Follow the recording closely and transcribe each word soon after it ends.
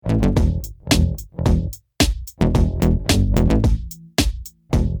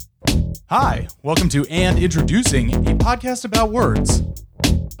Hi, welcome to And Introducing, a podcast about words,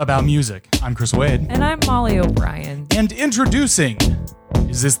 about music. I'm Chris Wade. And I'm Molly O'Brien. And introducing,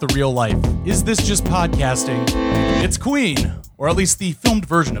 is this the real life? Is this just podcasting? It's Queen, or at least the filmed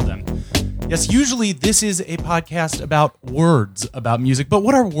version of them. Yes, usually this is a podcast about words, about music, but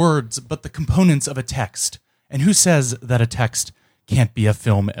what are words but the components of a text? And who says that a text can't be a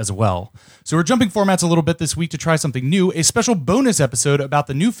film as well? So we're jumping formats a little bit this week to try something new, a special bonus episode about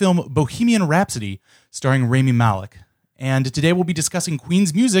the new film Bohemian Rhapsody, starring Rami Malek. And today we'll be discussing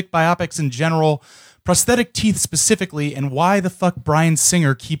Queen's music, biopics in general, prosthetic teeth specifically, and why the fuck Bryan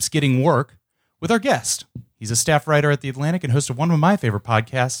Singer keeps getting work with our guest. He's a staff writer at The Atlantic and host of one of my favorite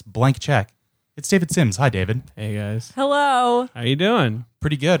podcasts, Blank Check. It's David Sims. Hi, David. Hey, guys. Hello. How you doing?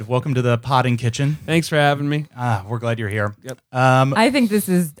 Pretty good. Welcome to the Podding Kitchen. Thanks for having me. We're glad you're here. Yep. I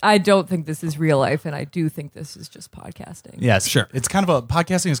don't think this is real life, and I do think this is just podcasting. Yes, Sure. It's kind of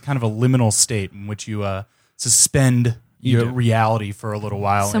podcasting is kind of a liminal state in which you suspend your do. reality for a little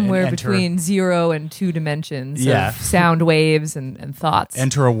while. Somewhere and enter, between 0 and 2 dimensions Yeah. of sound waves and thoughts.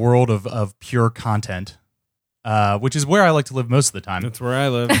 enter a world of pure content, which is where I like to live most of the time. That's where I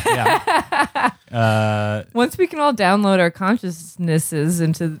live. Yeah. Once we can all download our consciousnesses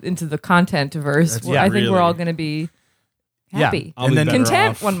into the content-verse, Yeah, I think we're really. all going to be happy. Yeah. I'll And be then- better Content,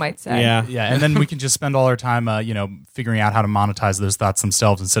 off. one might say. Yeah. Yeah, and then we can just spend all our time, figuring out how to monetize those thoughts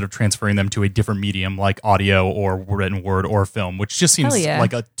themselves instead of transferring them to a different medium like audio or written word or film, which just seems Hell yeah.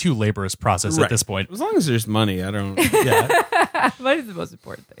 like a too laborious process at Right. this point. As long as there's money, I don't. Yeah, Money is the most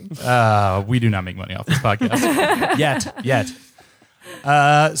important thing. we do not make money off this podcast yet.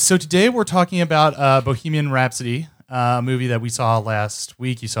 So today we're talking about Bohemian Rhapsody, a movie that we saw last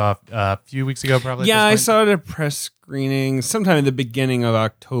week. You saw a few weeks ago, probably. Yeah, I at this point. saw it at a press screening sometime in the beginning of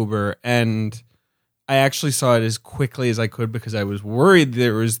October, and I actually saw it as quickly as I could because I was worried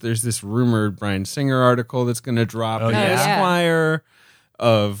there's this rumored Bryan Singer article that's going to drop in yeah. Esquire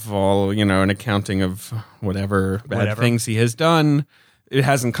of all, an accounting of whatever bad things he has done. It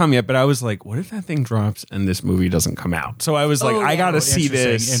hasn't come yet, but I was like, what if that thing drops and this movie doesn't come out? So I was like, I got to see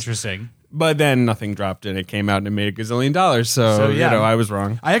this. Interesting. But then nothing dropped and it came out and it made $1 gazillion. So yeah. I was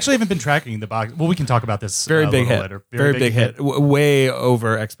wrong. I actually haven't been tracking the box. Well, we can talk about this Very a big little hit. later. Very big hit. Way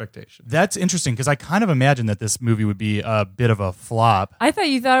over expectation. That's interesting because I kind of imagined that this movie would be a bit of a flop. I thought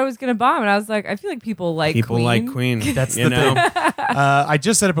you thought it was going to bomb, and I was like, I feel like people like People Queen. like Queen. That's you the know? thing. I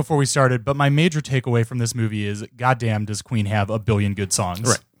just said it before we started, but my major takeaway from this movie is, goddamn, does Queen have a billion good songs?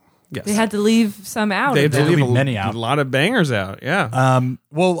 Right. Yes. They had to leave some out. They of had to it. leave many out. a lot of bangers out. Yeah.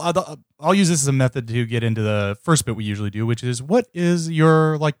 I'll use this as a method to get into the first bit we usually do, which is, what is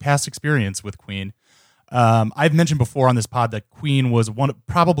your past experience with Queen? I've mentioned before on this pod that Queen was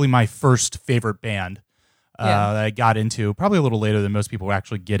probably my first favorite band that I got into, probably a little later than most people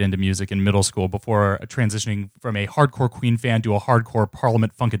actually get into music in middle school, before transitioning from a hardcore Queen fan to a hardcore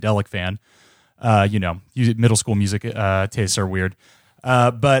Parliament Funkadelic fan. Middle school music tastes are weird.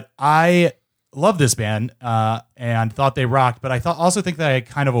 But I love this band and thought they rocked, but I also think that I had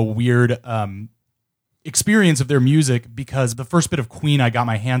kind of a weird experience of their music because the first bit of Queen I got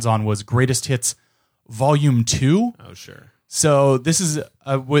my hands on was Greatest Hits Volume 2. Oh, sure. So this is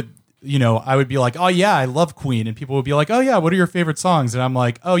I would be like, oh yeah, I love Queen, and people would be like, oh yeah, what are your favorite songs? And I'm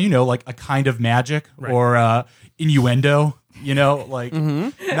like, oh, like A Kind of Magic or Innuendo. Not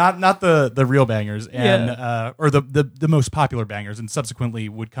the real bangers and or the most popular bangers, and subsequently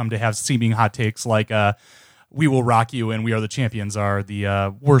would come to have seeming hot takes like We Will Rock You and We Are the Champions are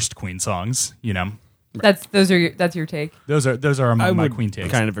the worst Queen songs. That's your take. Those are among my Queen takes.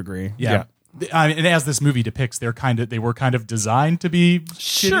 Kind of agree. Yeah. And as this movie depicts, they were kind of designed to be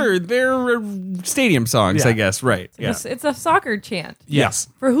Sure, they're stadium songs, Yeah. I guess. Right. Yeah. It's a soccer chant yes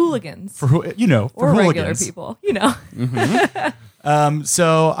for hooligans for or regular hooligans. people.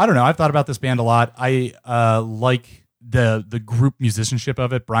 So I don't know. I've thought about this band a lot. I like the group musicianship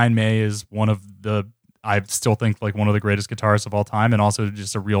of it. Brian May is I still think one of the greatest guitarists of all time, and also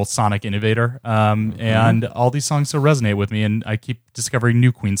just a real sonic innovator. And all these songs still resonate with me, and I keep discovering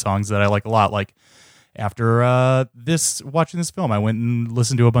new Queen songs that I like a lot. Like after watching this film, I went and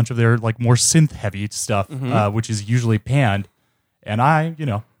listened to a bunch of their more synth heavy stuff, which is usually panned. And I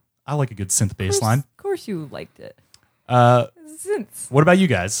like a good synth bass line. Of course you liked it. Since What about you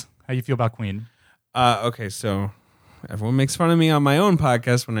guys? How you feel about Queen? Okay, so everyone makes fun of me on my own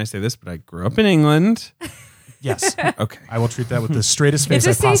podcast when I say this, but I grew up in England. Yes. Okay. I will treat that with the straightest face it's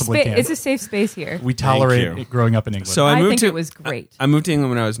I a safe possibly space. can. It's a safe space here. We tolerate Thank you. it growing up in England. So I moved think to, it was great. I moved to England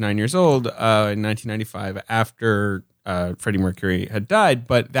when I was 9 years old in 1995 after Freddie Mercury had died.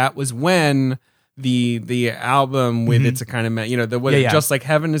 But that was when the album with It's a Kind of Just Like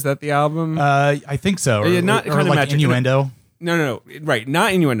Heaven, is that the album? I think so. Or, not or Kind of like Magic. Innuendo. No, right,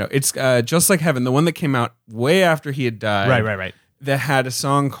 not Innuendo. It's Just Like Heaven, the one that came out way after he had died. Right. That had a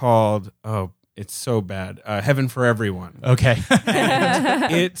song called it's so bad, Heaven for Everyone. Okay.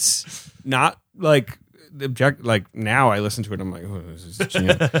 And it's not like now I listen to it, I'm like, oh, this is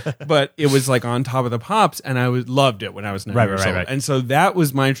genius. But it was like on top of the pops, and I loved it when I was 9 years old. Right. And so that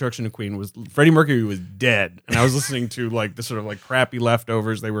was my introduction to Queen. Was Freddie Mercury was dead, and I was listening to like the sort of like crappy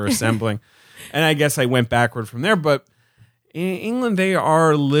leftovers they were assembling, and I guess I went backward from there. But in England, they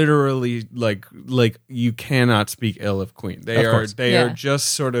are literally like you cannot speak ill of Queen. They are just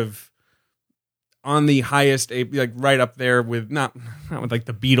sort of on the highest, like right up there with not with like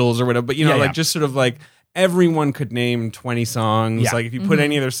the Beatles or whatever, but just sort of like everyone could name 20 songs. Yeah. Like if you put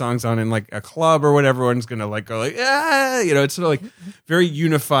any of their songs on in like a club or whatever, everyone's gonna like go like it's sort of like very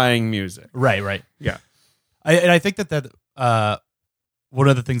unifying music. Right. Yeah, I think that one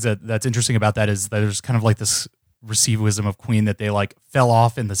of the things that's interesting about that is that there's kind of like this receivism of Queen that they like fell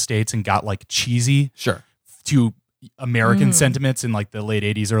off in the States and got like cheesy to American sentiments in like the late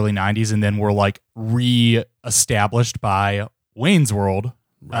 80s, early 90s, and then were like re-established by Wayne's World.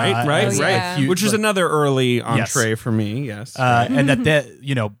 Right. Huge, which is like, another early entree for me, yes. And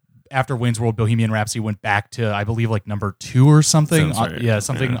that after Wayne's World, Bohemian Rhapsody went back to, I believe, like number 2 or something. Right.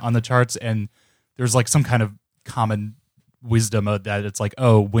 On the charts, and there's like some kind of common wisdom of that it's like,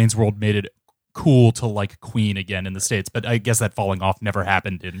 oh, Wayne's World made it cool to like Queen again in the States, but I guess that falling off never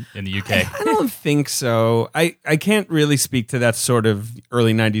happened in the UK. I don't think so. I can't really speak to that sort of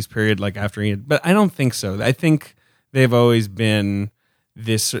early 90s period like after he had, but I don't think so. I think they've always been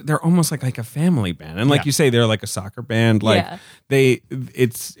this, they're almost like a family band, and like you say, they're like a soccer band. Like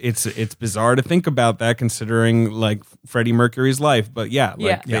it's bizarre to think about that considering like Freddie Mercury's life, but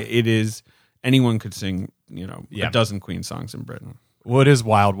it is, anyone could sing a dozen Queen songs in Britain. What is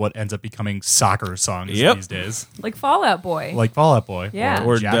wild, what ends up becoming soccer songs these days. Like Fall Out Boy. Yeah.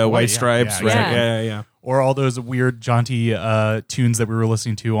 Or the White Stripes. Yeah. Right. Yeah. Or all those weird jaunty tunes that we were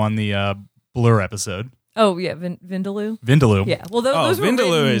listening to on the Blur episode. Oh, yeah, Vindaloo. Yeah. Well, those were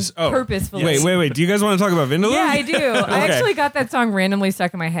Vindaloo written is purposefully. Wait. Do you guys want to talk about Vindaloo? Yeah, I do. I actually got that song randomly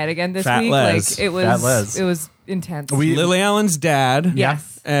stuck in my head again this week. Les. Like it was intense. Lily Allen's dad.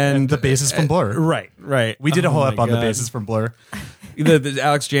 Yes. And the bassist from Blur. Right. We did a whole up on the bassist from Blur. The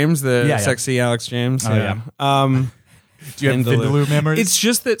Alex James, sexy Alex James. Oh, yeah. Do you have Vindaloo memories? It's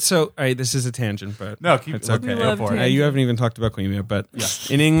just that. So, all right, this is a tangent, but it's okay. Go for it. You haven't even talked about Queen yet, but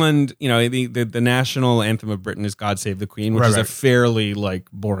in England, the national anthem of Britain is "God Save the Queen," which is a fairly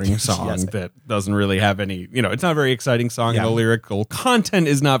like boring song that doesn't really have any. It's not a very exciting song, and the lyrical content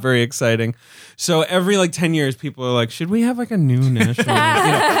is not very exciting. So every like 10 years, people are like, "Should we have like a new national?"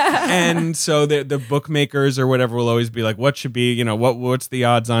 And so the bookmakers or whatever will always be like, "What should be? What's the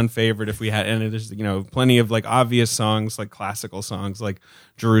odds-on favorite if we had?" And there's plenty of like obvious songs, like classical songs like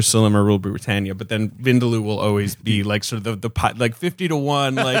Jerusalem or Rule Britannia, but then Vindaloo will always be like sort of the pot, like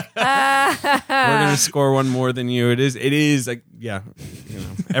 50-1, like we're gonna score one more than you. It is like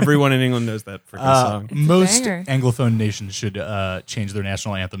everyone in England knows that freaking song. Most Anglophone nations should change their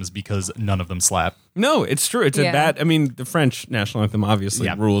national anthems because none of them slap. No, it's true. It's a bad. I mean, the French national anthem obviously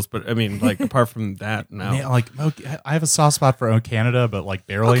rules, but I mean, like apart from that, no. Man, I have a soft spot for "Oh Canada," but like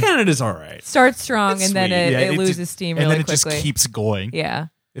barely. Oh, Canada's all right. Starts strong It's and then sweet. it loses steam really and then it quickly. just keeps going. Yeah.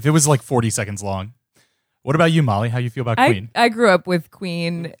 If it was like 40 seconds long. What about you, Molly? How you feel about Queen? I grew up with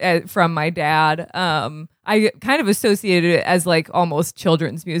Queen from my dad. I kind of associated it as like almost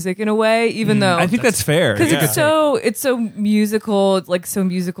children's music in a way, even though I think that's fair because it's so musical. It's like so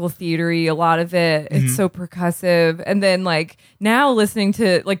musical theatery. A lot of it. It's so percussive. And then like now listening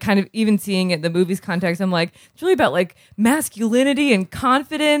to like kind of even seeing it in the movies context, I'm like it's really about like masculinity and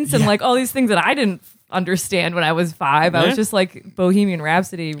confidence and like all these things that I didn't understand when I was 5. I was just like Bohemian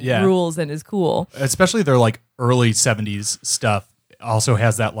Rhapsody rules and is cool. Especially their like early 70s stuff also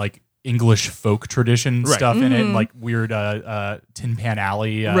has that like English folk tradition stuff in it, and like weird Tin Pan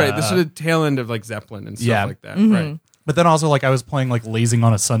Alley. Right, the sort of tail end of like Zeppelin and stuff like that. Right. But then also like I was playing like Lazing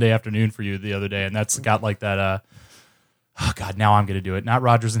on a Sunday Afternoon for you the other day, and that's got like that oh God, now I'm going to do it. Not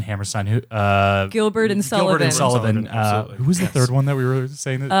Rodgers and Hammerstein. Gilbert and Sullivan. Gilbert and Sullivan. Who was the third one that we were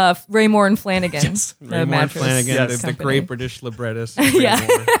saying? That? Raymore and Flanagan. Yes. Raymore and Flanagan, the great British librettist. Yeah.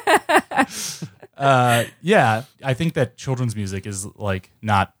 I think that children's music is like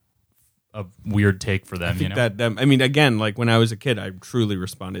not a weird take for them. I mean, again, like when I was a kid, I truly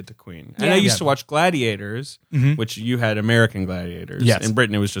responded to Queen. And I used to watch Gladiators, which you had American Gladiators. Yes. In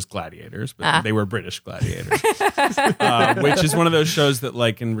Britain, it was just Gladiators, but they were British Gladiators. Which is one of those shows that,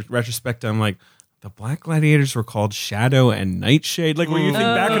 like, in retrospect, I'm like, the Black Gladiators were called Shadow and Nightshade. Like when you think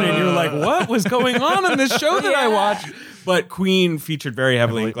back on it, you're like, what was going on in this show that I watched? But Queen featured very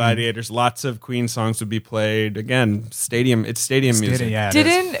heavily in Gladiators. Lots of Queen songs would be played. Again, stadium music. Yeah,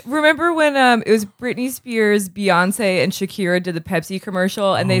 remember when it was Britney Spears, Beyonce, and Shakira did the Pepsi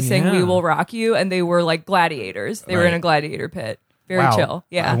commercial, and they sang "We Will Rock You," and they were like gladiators. They were in a gladiator pit. Very chill.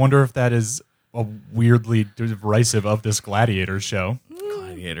 Yeah. I wonder if that is a weirdly derisive of this Gladiators show.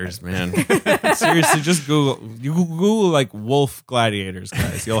 Gladiators, man. Seriously, just Google like Wolf Gladiators,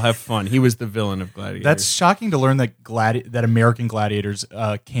 guys. You'll have fun. He was the villain of Gladiators. That's shocking to learn that that American Gladiators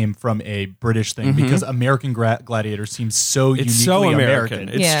came from a British thing because American Gladiators seems so uniquely American.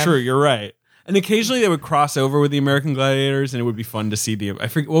 It's true. You're right. And occasionally they would cross over with the American Gladiators, and it would be fun to see the. I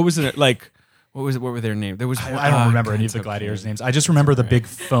forget what was it like. What was it? What were their names? There was. I don't remember any of the gladiators' names. I just remember the big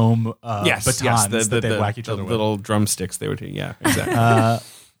foam batons that they'd whack each other with. The little drumsticks they would. Yeah, exactly.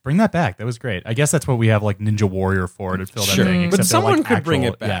 Bring that back. That was great. I guess that's what we have like Ninja Warrior for to fill that thing. But someone could bring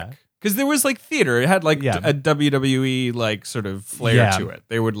it back. Because there was like theater. It had like a WWE like sort of flair to it.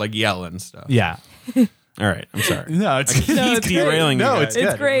 They would like yell and stuff. Yeah. All right. I'm sorry. No, it's derailing. No, it's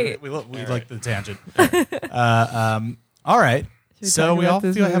great. We like the tangent. All right. So we all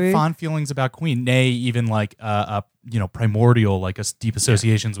have fond feelings about Queen, nay, even like primordial, like deep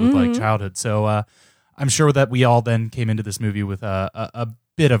associations with like childhood. So I'm sure that we all then came into this movie with a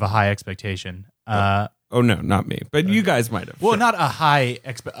bit of a high expectation. Oh no, not me, but you guys might have. Well, not a high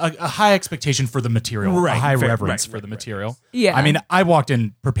expectation for the material, a high reverence for the material. Yeah, I mean, I walked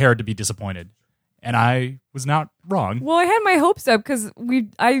in prepared to be disappointed. And I was not wrong. Well, I had my hopes up because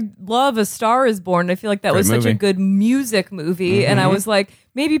I love A Star Is Born. I feel like that was such a good music movie. And I was like,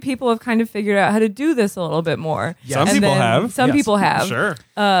 maybe people have kind of figured out how to do this a little bit more. Yes. Some people have. Sure.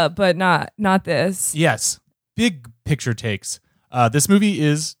 But not this. Yes. Big picture takes. This movie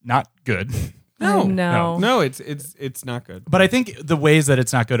is not good. No, it's not good. But I think the ways that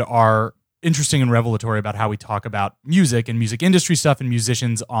it's not good are interesting and revelatory about how we talk about music and music industry stuff and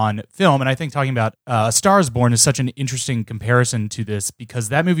musicians on film. And I think talking about A Star Is Born is such an interesting comparison to this because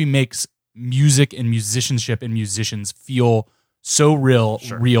that movie makes music and musicianship and musicians feel so real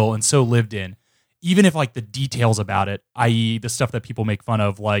and so lived in. Even if like the details about it, i.e. the stuff that people make fun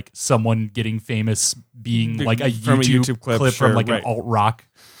of, like someone getting famous being like a YouTube clip from like an alt rock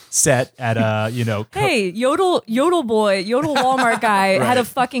set at hey, Yodel Walmart guy had a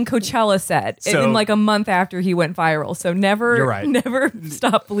fucking Coachella set in like a month after he went viral. So never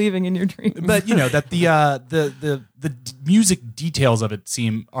stop believing in your dreams. But you know that the music details of it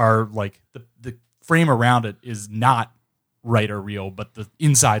are like the frame around it is not right or real, but the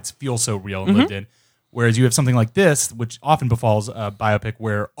insides feel so real and lived in. Whereas you have something like this, which often befalls a biopic,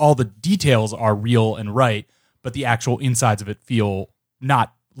 where all the details are real and right, but the actual insides of it feel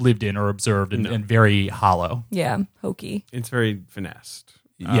not lived in or observed and very hollow. Yeah, hokey. It's very finessed.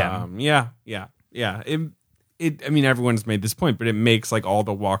 Yeah. I mean, everyone's made this point, but it makes like all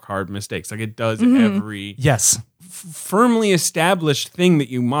the walk hard mistakes. Like it does every firmly established thing that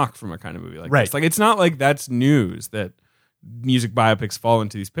you mock from a kind of movie like this. Like it's not like that's news that music biopics fall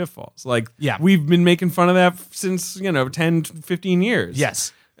into these pitfalls. Like we've been making fun of that since 10, 15 years.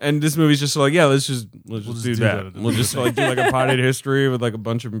 Yes. And this movie's just like, let's just do that. We'll just like do like a potted history with like a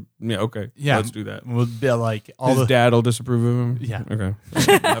bunch of let's do that. We'll be like his dad will disapprove of him. Yeah, okay.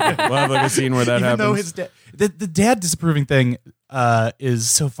 We'll have like a scene where that Even happens. Though the dad disapproving thing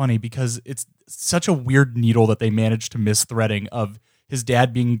is so funny because it's such a weird needle that they managed to miss threading of his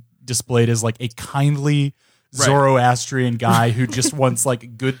dad being displayed as like a kindly Zoroastrian guy who just wants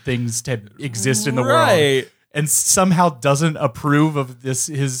like good things to exist in the world. And somehow doesn't approve of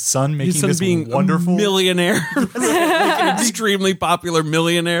his son making his son this being wonderful a millionaire, like an extremely popular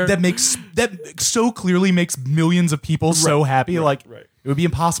millionaire that so clearly makes millions of people so happy. It would be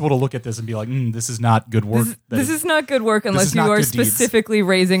impossible to look at this and be like, this is not good work. This is not good work unless you are specifically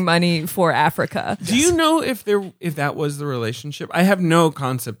raising money for Africa. Do you know if that was the relationship? I have no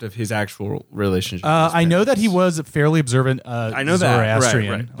concept of his actual relationship. I know that he was fairly observant. I know Zoroastrian.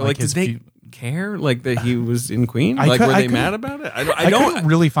 Right. But like did they care like that he was in Queen? Were they mad about it? I couldn't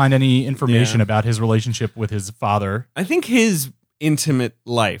really find any information about his relationship with his father. I think his intimate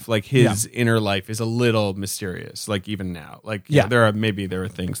life, like his inner life, is a little mysterious. Like even now, like there are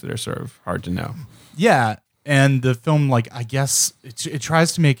things that are sort of hard to know. Yeah, and the film, like I guess it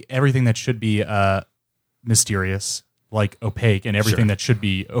tries to make everything that should be mysterious like opaque, and everything that should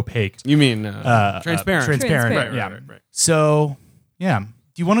be opaque. You mean transparent? Transparent. Yeah. Right. So yeah.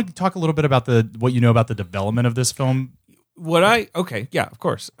 Do you want to talk a little bit about what you know about the development of this film? Of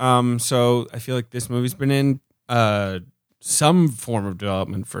course. So I feel like this movie's been in some form of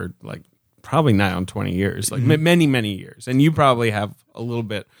development for like probably now on 20 years, like many, many years. And you probably have a little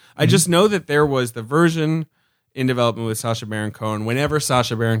bit. I just know that there was the version in development with Sacha Baron Cohen whenever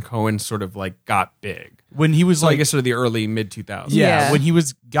Sacha Baron Cohen sort of like got big. When he was I guess sort of the early mid 2000s. Yeah. When he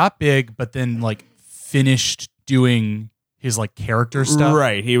got big, but then like finished doing his like character stuff.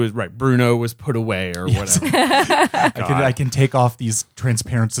 Right. He was right. Bruno was put away or whatever. I can take off these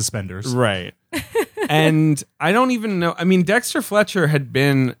transparent suspenders. Right. And I don't even know. I mean, Dexter Fletcher had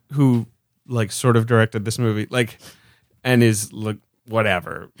been who like sort of directed this movie, like, and is like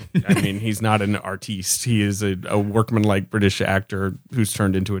whatever. I mean, he's not an artiste. He is a workman-like British actor who's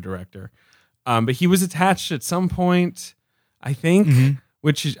turned into a director. But he was attached at some point, I think,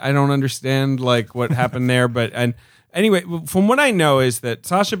 which I don't understand like what happened there. But and anyway, from what I know is that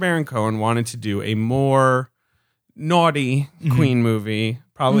Sacha Baron Cohen wanted to do a more naughty Queen movie,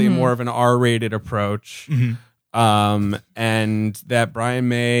 probably more of an R-rated approach, and that Brian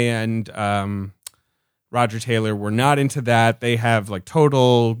May and Roger Taylor were not into that. They have like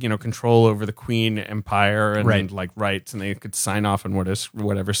total, control over the Queen empire and like rights, and they could sign off on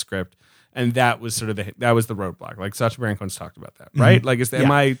whatever script. And that was sort of the roadblock. Like Sacha Baron Cohen's talked about that, right? Like,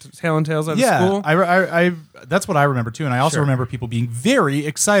 am I telling tales out of school? I that's what I remember too. And I also remember people being very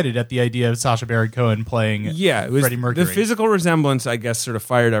excited at the idea of Sacha Baron Cohen playing it was Freddie Mercury. The physical resemblance, I guess, sort of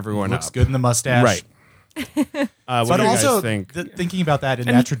fired everyone Looks up. good in the mustache. Right. What But do you also guys think? Thinking about that in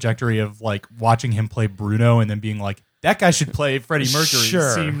that trajectory of like watching him play Bruno and then being like, that guy should play Freddie Mercury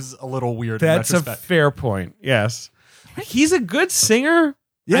seems a little weird. That's in a retrospect. fair point. Yes. He's a good singer.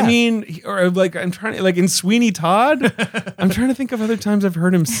 Yeah. I mean, or like I'm trying to, like in Sweeney Todd, I'm trying to think of other times I've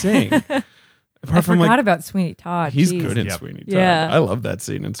heard him sing. Apart I from forgot about Sweeney Todd. he's Jeez. good in Sweeney Todd. Yeah. I love that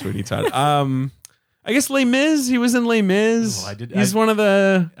scene in Sweeney Todd. I guess Les Mis. He was in Les Mis. He's one of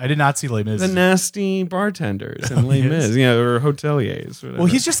the I did not see Les Mis. the nasty bartenders in Les Mis, or hoteliers. Whatever. Well,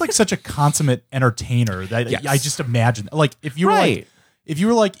 he's just like such a consummate entertainer that Yes. I just imagine. Like if you were Right.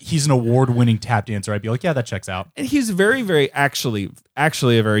 like he's an award-winning tap dancer, I'd be like, yeah, that checks out. And he's very, very actually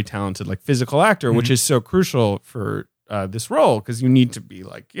a very talented like physical actor, which is so crucial for this role because you need to be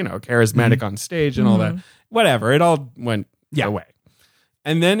like charismatic on stage and all that. Whatever, it all went away,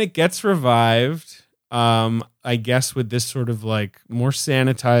 and then it gets revived. I guess with this sort of like more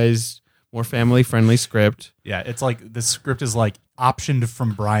sanitized, more family-friendly script. Yeah, it's like the script is like optioned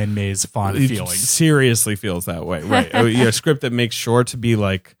from Brian May's Fond It Feelings. seriously feels that way, right? A script that makes sure to be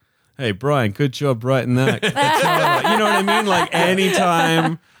like, hey, Brian, good job writing that. You know what I mean? Like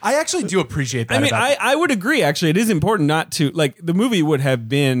anytime. I actually do appreciate that. I mean, I would agree, actually. It is important not to, like, the movie would have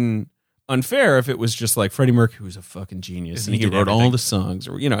been unfair if it was just like Freddie Mercury was a fucking genius and he wrote all the songs,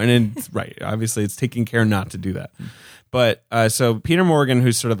 or, and then, right, obviously it's taking care not to do that. But so Peter Morgan,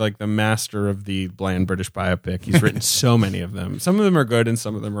 who's sort of like the master of the bland British biopic, he's written so many of them. Some of them are good and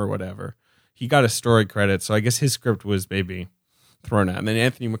some of them are whatever. He got a story credit, so I guess his script was maybe thrown out. And then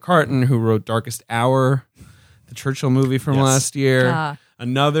Anthony McCartan, who wrote Darkest Hour, the Churchill movie from last year,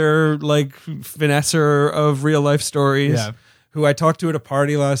 another like finesser of real life stories, who I talked to at a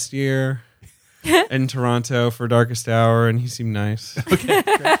party last year in Toronto for Darkest Hour, and he seemed nice. Okay,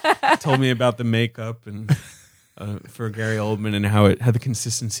 told me about the makeup and for Gary Oldman and how it had the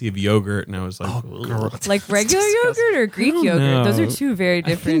consistency of yogurt, and I was like, like regular yogurt or Greek yogurt? know. Those are two very I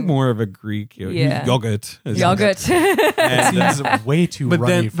different. think more of a Greek yogurt. Yeah. Yogurt. Yogurt. And, It seems way too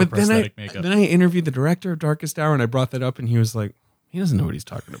runny for prosthetic makeup. Then I interviewed the director of Darkest Hour, and I brought that up, and he was like, he doesn't know what he's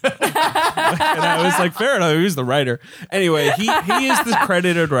talking about. And I was like, fair enough, he's the writer. Anyway, he is the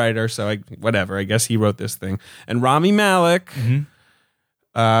credited writer, so I guess he wrote this thing. And Rami Malek,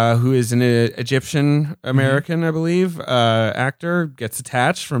 who is an Egyptian American, I believe, actor, gets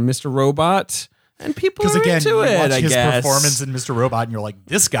attached from Mr. Robot, and people are again, into you it, watch I his guess. performance in Mr. Robot, and you're like,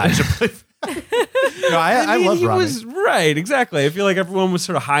 this guy should play. I mean, love he Rami. was right, exactly. I feel like everyone was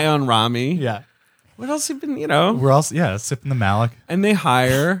sort of high on Rami. Yeah, What else have been, we're all sipping the Malik. And they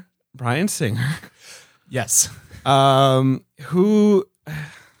hire Bryan Singer. Yes, Who,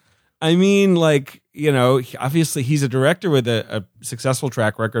 I mean, like, obviously he's a director with a successful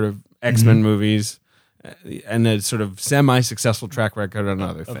track record of X-Men movies and a sort of semi-successful track record on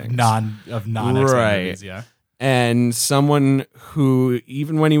other things. non X-Men Right. movies, yeah. And someone who,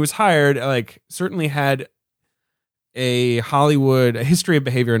 even when he was hired, like, certainly had a history of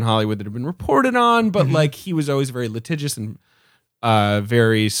behavior in Hollywood that had been reported on, but like he was always very litigious and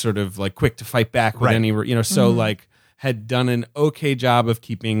very sort of like quick to fight back with any, so like had done an okay job of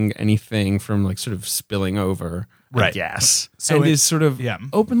keeping anything from like sort of spilling over, I guess. So and it- is sort of yeah.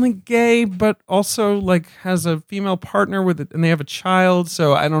 openly gay, but also like has a female partner with it, and they have a child.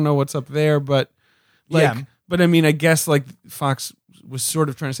 So I don't know what's up there, but like, Yeah. but I mean, I guess like Fox was sort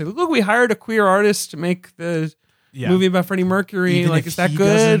of trying to say, look, we hired a queer artist to make the movie about Freddie Mercury. Even like, if is that he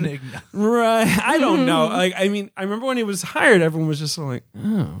good? Right. I don't know. Like, I mean, I remember when he was hired, everyone was just like,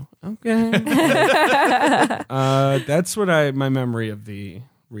 oh, okay. That's what my memory of the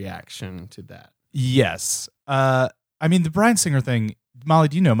reaction to that. Yes. I mean, the Bryan Singer thing, Molly,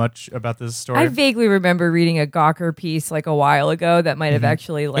 do you know much about this story? I vaguely remember reading a Gawker piece like a while ago that might have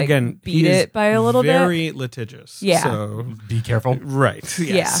actually like beat it by a little bit. Very litigious. Yeah. So be careful. Right.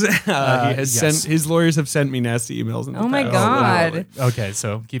 Yes. Yeah. He has sent his lawyers have sent me nasty emails. In the Oh my past. God. Okay,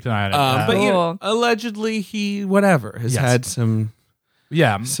 so keep an eye on it. But Cool. allegedly he has had some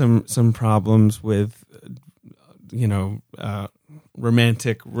problems with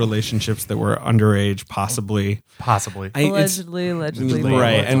romantic relationships that were underage, possibly. Allegedly.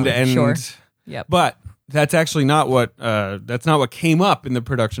 Right, and sure. Yep. But that's actually not what came up in the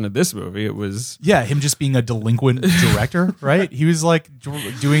production of this movie. It was him just being a delinquent director, right? He was like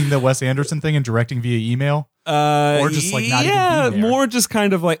doing the Wes Anderson thing and directing via email, or just like not even being there. More just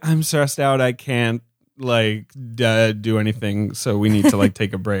kind of like, I'm stressed out, I can't like do anything, so we need to like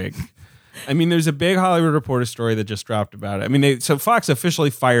take a break. I mean, there's a big Hollywood Reporter story that just dropped about it. I mean, so Fox officially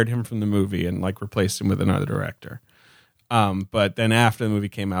fired him from the movie and like replaced him with another director. But then after the movie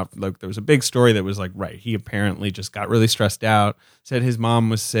came out, like there was a big story that was like, right, he apparently just got really stressed out, said his mom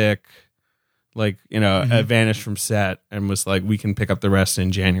was sick, like, vanished from set and was like, we can pick up the rest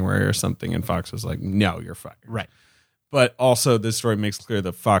in January or something. And Fox was like, no, you're fired. Right. But also this story makes clear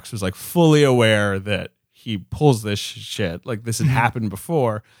that Fox was like fully aware that he pulls this shit. Like this had happened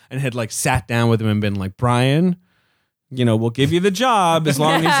before and had like sat down with him and been like, Bryan, we'll give you the job as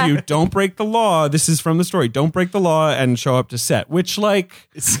long as you don't break the law. This is from the story. Don't break the law and show up to set, which like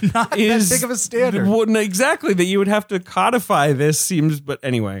it's not that big of a standard. Exactly, that you would have to codify this seems, but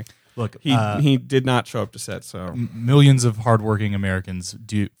anyway. Look, he did not show up to set, so millions of hardworking Americans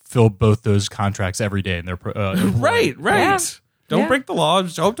do fill both those contracts every day, and they're right. Yeah. Don't break the law.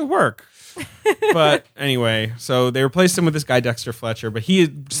 Show up to work. But anyway, so they replaced him with this guy Dexter Fletcher, but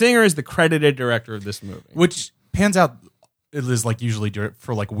Singer is the credited director of this movie, which pans out. It is like usually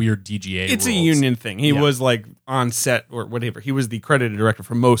for like weird DGA. It's rules. A union thing. He was like on set or whatever. He was the credited director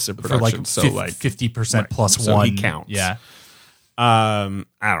for most of production, for like 50% plus so one. He counts. Yeah.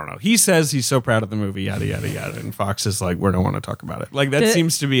 I don't know. He says he's so proud of the movie, yada yada yada, and Fox is like, we don't want to talk about it. Like that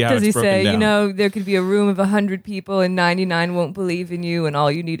seems to be how it's broken down. Does he say, there could be a room of 100 people and 99 won't believe in you, and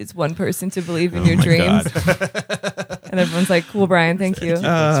all you need is one person to believe in your dreams? And everyone's like, cool, Bryan, thank you.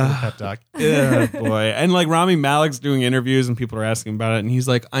 Pep talk. Yeah, boy. And like Rami Malek's doing interviews and people are asking about it, and he's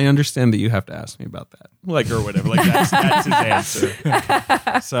like, I understand that you have to ask me about that, like or whatever. Like that's his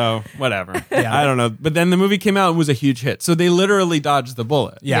answer. So whatever. Yeah. I don't know. But then the movie came out and was a huge hit. So they literally dodged the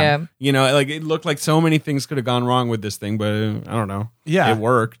bullet. Yeah. Like it looked like so many things could have gone wrong with this thing, but I don't know. Yeah. It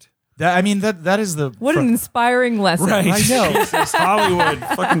worked. That is the what an inspiring lesson. Right. I know. Jesus, Hollywood.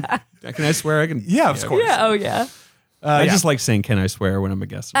 Fucking. Can I swear? I can. Yeah, of course. Yeah. Oh yeah. I just like saying, "Can I swear?" when I'm a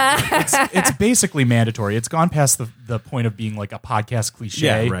guest. It's basically mandatory. It's gone past the point of being like a podcast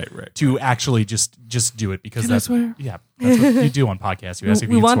cliche. Yeah, right. To actually just do it because that's swear? Yeah, that's what you do on podcasts. You ask if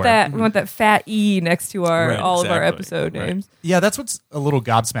we you can want swear. that. We want that fat E next to all of our exactly. episode names. Yeah, that's what's a little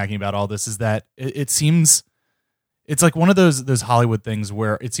gobsmacking about all this is that it seems it's like one of those Hollywood things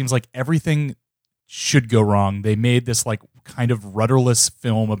where it seems like everything should go wrong. They made this like kind of rudderless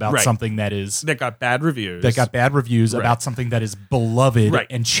film about something that got bad reviews. About something that is beloved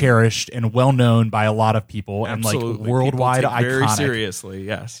and cherished and well known by a lot of people. Absolutely. And like worldwide iconic. Very seriously,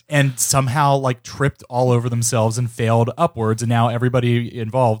 yes. And somehow like tripped all over themselves and failed upwards, and now everybody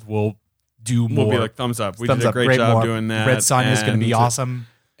involved will do more. We'll be like thumbs up. We did a great job doing that. Red Sonja is going to be awesome.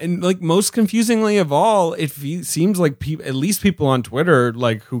 And like most confusingly of all, it seems like at least people on Twitter,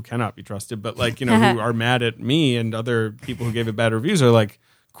 like who cannot be trusted, but like, who are mad at me and other people who gave it bad reviews are like,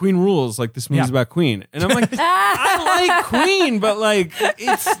 Queen rules, like this movie's about Queen. And I'm like, I like Queen, but like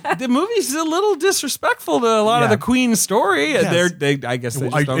the movie's a little disrespectful to a lot of the Queen story. Yes. I guess they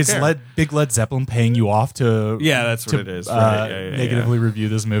just don't is care. Big Led Zeppelin paying you off to that's what it is. Negatively review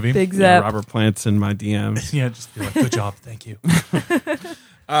this movie? Big Zepp. Robert Plant's in my DMs. Yeah, just be like, good job, thank you.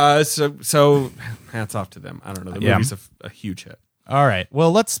 So hats off to them. I don't know. The movie's a huge hit. All right.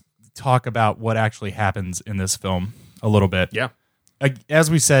 Well, let's talk about what actually happens in this film a little bit. Yeah. As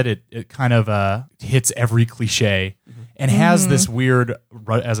we said, it kind of hits every cliche and has this weird,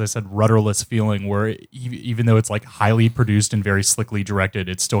 as I said, rudderless feeling where even though it's like highly produced and very slickly directed,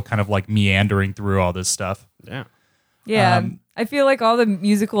 it's still kind of like meandering through all this stuff. Yeah. Yeah. I feel like all the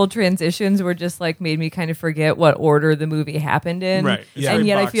musical transitions were just like made me kind of forget what order the movie happened in. Right. Yeah. And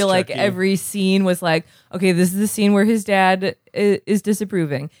yet I Box feel like checky. every scene was like, okay, this is the scene where his dad is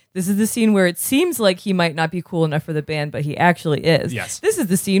disapproving. This is the scene where it seems like he might not be cool enough for the band, but he actually is. Yes. This is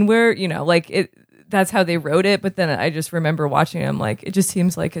the scene where, that's how they wrote it. But then I just remember watching it. I'm like, it just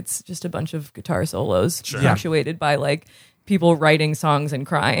seems like it's just a bunch of guitar solos punctuated by like people writing songs and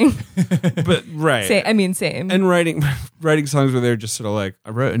crying. But right. Same. And writing songs where they're just sort of like,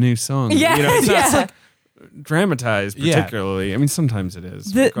 I wrote a new song. Yeah, It's yeah. not like dramatized Yeah. particularly. I mean, sometimes it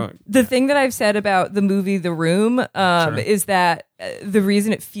is. The thing that I've said about the movie The Room is that the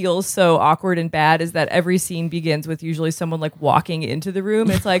reason it feels so awkward and bad is that every scene begins with usually someone like walking into the room.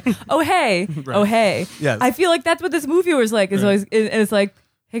 It's like, oh hey, oh hey. Yes. I feel like that's what this movie was like. It's always, and it's like,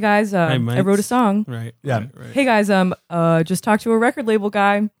 hey guys, I Mike. wrote a song. Right. Yeah. Right. Hey guys, just talked to a record label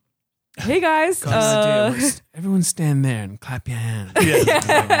guy. Hey guys, Everyone stand there and clap your hands.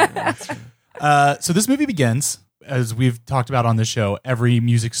 So this movie begins, as we've talked about on this show, every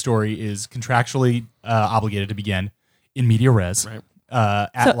music story is contractually obligated to begin in media res Right.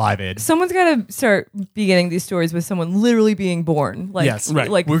 at Live Aid. someone's got to start beginning these stories with someone literally being born. Like, Yes, right.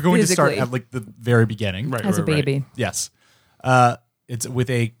 like We're going physically, to start at like the very beginning. Right. as a baby. Yes. It's with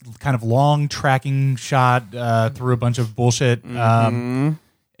a kind of long tracking shot through a bunch of bullshit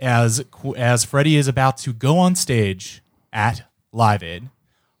as Freddie is about to go on stage at Live Aid.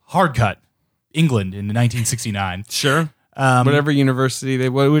 Hard cut, England in 1969. Sure. Whatever university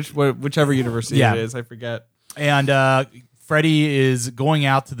whichever university Yeah. it is, I forget. And Freddie is going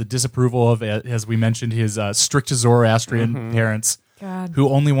out to the disapproval of, as we mentioned, his strict Zoroastrian parents, God. who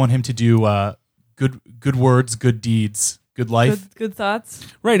only want him to do good words, good deeds, good life. Good thoughts.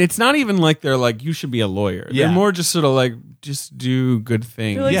 Right. It's not even like they're like, you should be a lawyer. Yeah. They're more just sort of like, just do good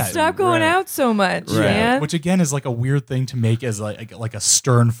things. They're like, Yeah. stop going Right. out so much, Right. man. Which again is like a weird thing to make as like a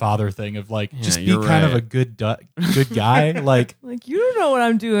stern father thing of like just be you're kind of right. a good guy. Like, Like, you don't know what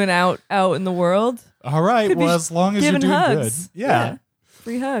I'm doing out in the world. all right, Could be well, as long as you're giving doing hugs. good, yeah.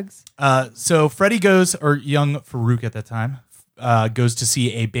 Free hugs. So Freddie goes, or young Farouk at that time, goes to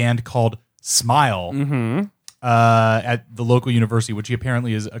see a band called Smile at the local university, which he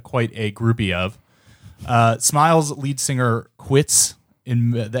apparently is quite a groupie of. Smile's lead singer quits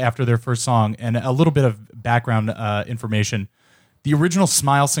after their first song, and a little bit of background information. The original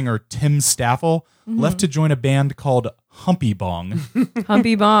Smile singer, Tim Staffel, left to join a band called Humpy Bong.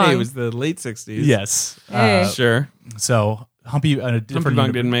 Humpy Bong. Hey, it was the late 60s. Yes. Hey. Sure. So Humpy Bong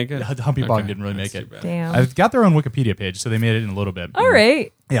didn't make it? Humpy Bong Okay, didn't really that's make it. too bad. Damn. I've got their own Wikipedia page, so they made it in a little bit. All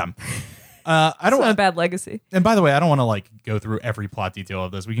right. Yeah. I It's not a don't. bad legacy. And by the way, I don't want to like go through every plot detail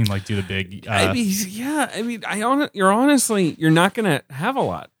of this. We can like do the big. I mean, you're honestly, you're not going to have a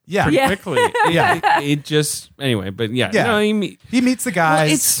lot. Yeah. Pretty Yeah. quickly. Yeah. It just, anyway, but yeah. Yeah. No, I mean, He meets the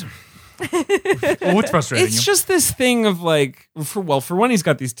guys. Well, what's frustrating it's you? just this thing of like, for one, he's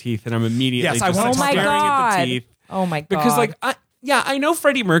got these teeth, and I'm immediately Yes, I just wanna like, Oh my staring at God. the teeth. Oh my God. Because like, I know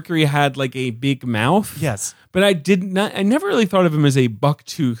Freddie Mercury had like a big mouth. Yes. But I never really thought of him as a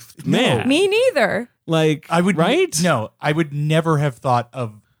buck-toothed man. Me neither. Like, I would right? No, I would never have thought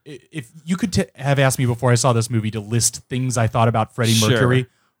of if you could have asked me before I saw this movie to list things I thought about Freddie Sure. Mercury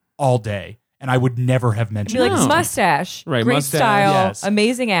all day, and I would never have Be mentioned like it. No. mustache, Right, great mustache, style, yes.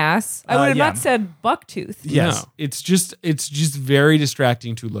 amazing ass. I would have yeah. not said bucktooth. Yes. No, it's just very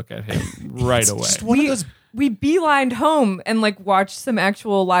distracting to look at him right away. Just one of those. We beelined home and like watched some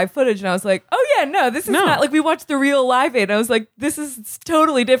actual live footage, and I was like, "Oh yeah, no, this is No. not like we watched the real Live Aid." And I was like, "This is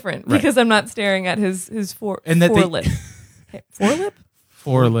totally different because I'm not staring at his And that they- forelip." Forelip?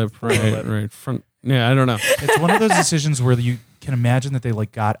 Forelip, right. Front. Yeah, I don't know. It's one of those decisions where you can imagine that they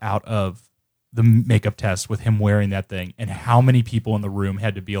like got out of the makeup test with him wearing that thing, and how many people in the room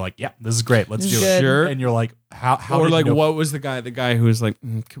had to be like, "Yeah, this is great. Let's This do is it." good. Sure. And you're like, "How?" Or did like, you know- what was the guy who was like,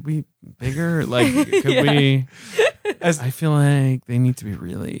 could we bigger? Like, could we? I feel like they need to be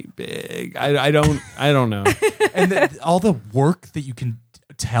really big. I don't know. And all the work that you can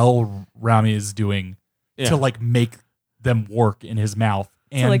tell Rami is doing Yeah. to like make them work in his mouth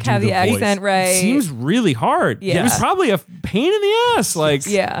and To like do have the voice. accent right. It seems really hard. Yeah. It was probably a pain in the ass. Like,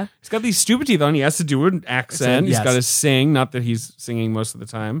 yeah. he's got these stupid teeth on. He has to do an accent. Yes. He's got to sing. Not that he's singing most of the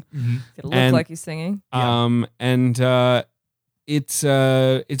time. It looks And- like he's singing.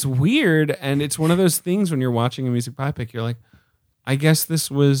 It's weird, and it's one of those things when you're watching a music biopic, you're like, I guess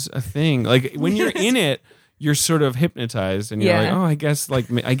this was a thing. Like when you're in it, you're sort of hypnotized, and you're Yeah. like,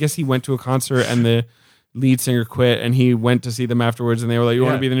 oh, I guess he went to a concert, and the lead singer quit, and he went to see them afterwards, and they were like, "You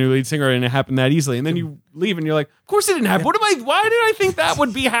want to be the new lead singer?" And it happened that easily. And then you leave, and you're like, "Of course it didn't happen. Why did I think that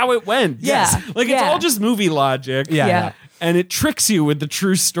would be how it went?" Yeah. Like it's all just movie logic. Yeah. And it tricks you with the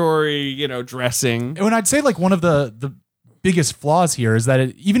true story, dressing. And I'd say like one of the biggest flaws here is that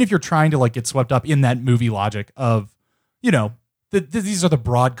even if you're trying to like get swept up in that movie logic of, these are the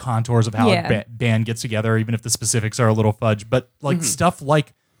broad contours of how a band gets together, even if the specifics are a little fudge. But like stuff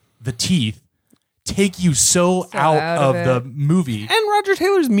like the teeth take you so out of the movie. And Roger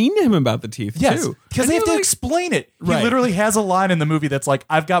Taylor's mean to him about the teeth, too. Because they have to explain it. He literally has a line in the movie that's like,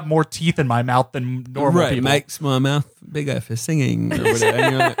 I've got more teeth in my mouth than normal people. Makes my mouth bigger for singing. Or whatever.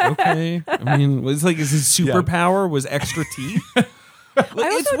 And you're like, okay. I mean, it's like his superpower was extra teeth.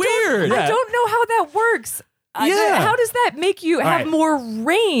 It's weird. I don't know how that works. How does that make you have more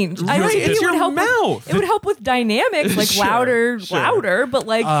range? I don't think it's it would your help mouth. It would help with dynamics, like louder, but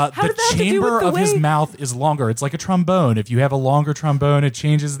like how does that have to do with the way? The chamber of his mouth is longer. It's like a trombone. If you have a longer trombone, it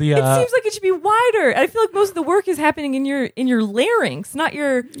changes the. It seems like it should be wider. I feel like most of the work is happening in your larynx, not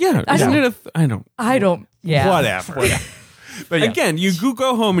your. Yeah, I don't. Yeah, whatever. But again, you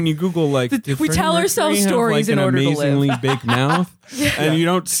go home and you Google like we tell ourselves stories in order to live. Amazingly big mouth, and you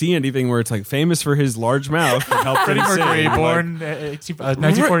don't see anything where it's like famous for his large mouth. Freddie Mercury, born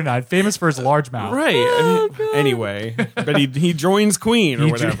 1949, famous for his large mouth. Right. Anyway, but he joins Queen or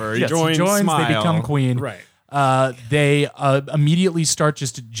whatever. He joins. Smile. They become Queen. Right. They immediately start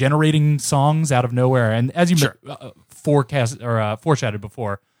just generating songs out of nowhere, and as you foreshadowed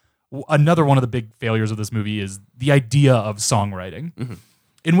before. Another one of the big failures of this movie is the idea of songwriting,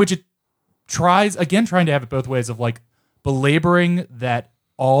 in which it trying to have it both ways of like belaboring that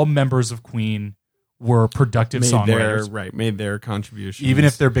all members of Queen were productive songwriters. Made their contributions. Even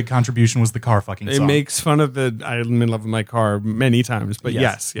if their big contribution was the car fucking song. It makes fun of I'm in love with my car many times, but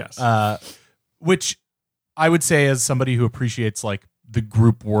yes. Which I would say as somebody who appreciates like the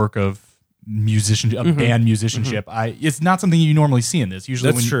group work of band musicianship, it's not something you normally see in this.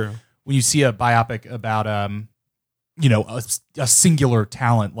 Usually when you see a biopic about a singular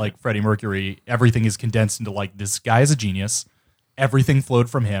talent like Freddie Mercury, everything is condensed into like, this guy is a genius, everything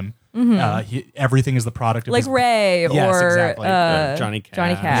flowed from him, everything is the product of like Ray or exactly. Johnny Cash.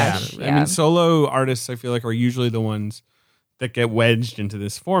 Johnny Cash. I mean, solo artists I feel like are usually the ones that get wedged into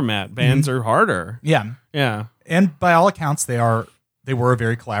this format. Bands are harder. Yeah. And by all accounts they were a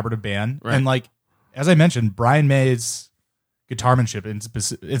very collaborative band. Right. And like, as I mentioned, Brian May's guitarmanship in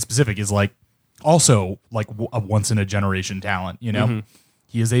specific is like also like a once in a generation talent, He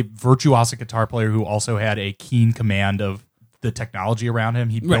is a virtuosic guitar player who also had a keen command of the technology around him.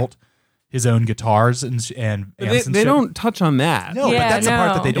 He built his own guitars and they don't touch on that. No, but that's the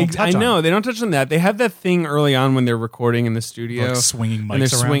part that they don't touch on. I know, they don't touch on that. They have that thing early on when they're recording in the studio. Like swinging mics and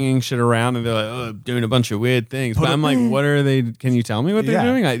they're around. swinging shit around and they're like, doing a bunch of weird things. But I'm like, what are they? Can you tell me what they're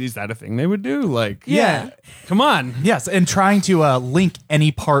doing? Is that a thing they would do? Like, come on. Yes, and trying to link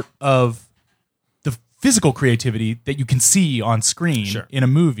any part of the physical creativity that you can see on screen in a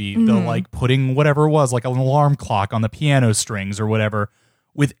movie, the like putting whatever it was, like an alarm clock on the piano strings or whatever,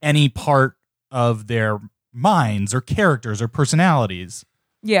 with any part of their minds or characters or personalities.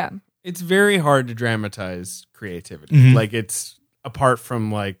 Yeah. It's very hard to dramatize creativity. Like, it's apart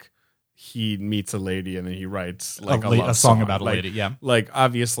from like he meets a lady and then he writes like a song about a lady. Like,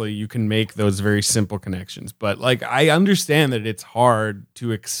 obviously you can make those very simple connections, but like, I understand that it's hard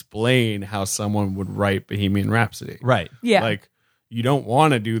to explain how someone would write Bohemian Rhapsody. Right. Yeah. Like, you don't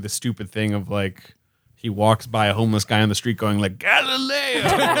want to do the stupid thing of like, he walks by a homeless guy on the street going like, Galileo.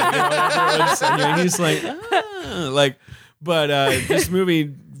 And he's like, but this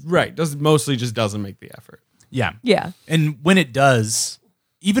movie, mostly just doesn't make the effort. Yeah. Yeah. And when it does,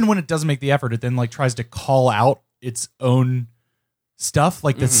 even when it doesn't make the effort, it then like tries to call out its own stuff,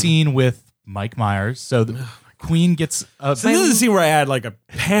 like the scene with Mike Myers. So the Queen gets this is the scene where I had like a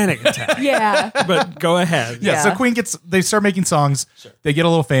panic attack. Yeah. But go ahead. Yeah. So Queen they start making songs. They get a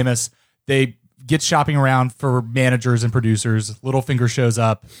little famous. They get shopping around for managers and producers. Littlefinger shows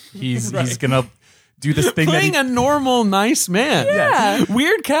up. He's gonna do this thing playing a normal nice man. Yeah.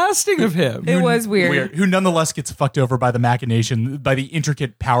 Weird casting of him. It was weird. Who nonetheless gets fucked over by the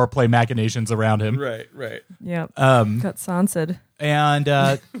intricate power play machinations around him. Right. Yeah. Got Sansed. And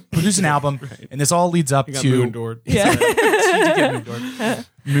produce an album, and this all leads up to Moondoored. Yeah.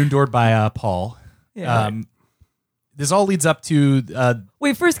 Moondoored by Paul. Yeah. This all leads up to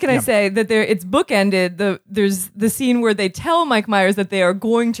Wait, first, can I say that it's bookended? There's the scene where they tell Mike Myers that they are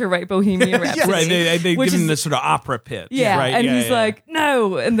going to write Bohemian Rhapsody. Right, they give him this sort of opera pitch. Yeah, right? and he's like,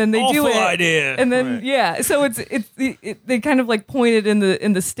 no, and then they do it. Awful idea. And then so they kind of like pointed in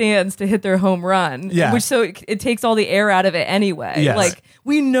the stands to hit their home run. Yeah. Which it takes all the air out of it anyway. Yes. Like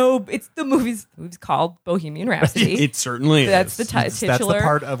we know it's the movie's called Bohemian Rhapsody. It certainly That's is. the titular. That's the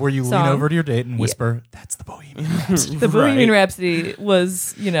part of where you song. lean over to your date and whisper, "That's the Bohemian Rhapsody." The Bohemian Right. Rhapsody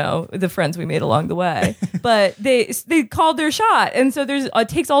was, the friends we made along the way. But they called their shot. And so it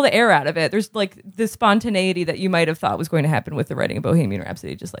takes all the air out of it. There's like the spontaneity that you might have thought was going to happen with the writing of Bohemian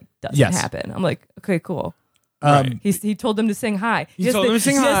Rhapsody just like doesn't happen. I'm like, okay, cool. Right. He told them to sing high. He told them to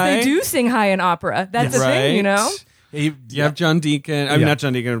sing high. They do sing high in opera. That's the thing, you know? You have John Deacon. I mean, not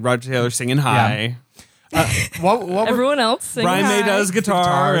John Deacon. Roger Taylor singing high. Everyone else singing Brian high. May does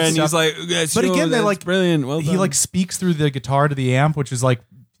guitar, and he's like, But again, they like brilliant. Well he done. like speaks through the guitar to the amp, which is like,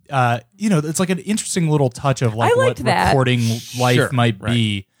 it's like an interesting little touch of like I liked what that. recording life Sure, might right.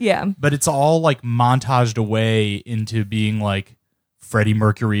 be. Yeah. But it's all like montaged away into being like Freddie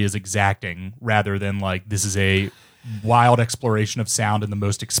Mercury is exacting rather than like this is a wild exploration of sound and the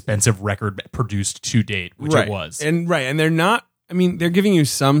most expensive record produced to date, which it was. And they're not. I mean, they're giving you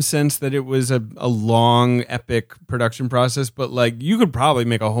some sense that it was a long, epic production process, but like you could probably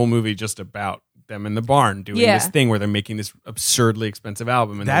make a whole movie just about them in the barn doing this thing where they're making this absurdly expensive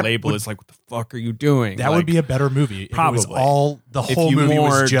album, and That the label would- is like, "What the fuck are you doing?" That would be a better movie. Probably. It was all the If whole you movie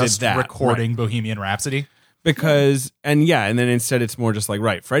more was did just that, recording Bohemian Rhapsody. because and then instead it's more just like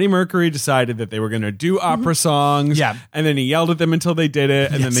Freddie Mercury decided that they were going to do opera songs, Yeah. and then he yelled at them until they did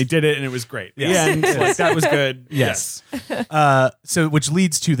it, and then Yes. they did it, and it was great. Yes. Yeah, and like, that was good. Yes. So which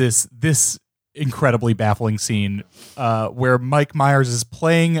leads to this incredibly baffling scene where Mike Myers is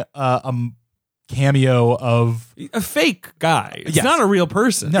playing a cameo of A fake guy. It's Yes. not a real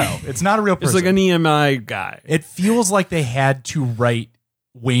person. no, it's not a real It's person. like an EMI guy. It feels like they had to write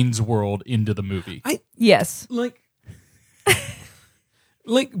Wayne's World into the movie. Yes. Like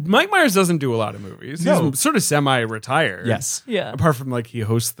Mike Myers doesn't do a lot of movies. No. He's sort of semi-retired. Yes. Yeah. Apart from like he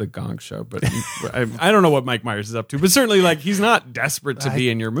hosts the Gong Show, but I don't know what Mike Myers is up to. But certainly like he's not desperate to be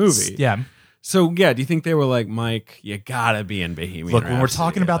in your movie. Yeah. So yeah, do you think they were like, Mike, you gotta be in Bohemian Look, when we're Rhapsody.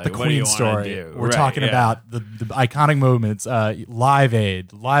 talking about Like, the what do you Queen wanna story, do? we're Right, talking yeah. about the iconic moments, Live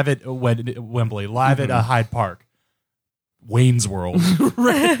Aid, live at Wembley, live at Hyde Park, Wayne's World.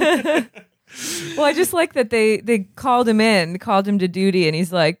 Well, I just like that they called him to duty, and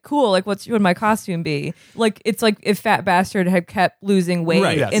he's like, "Cool, like what would my costume be?" Like it's like if Fat Bastard had kept losing weight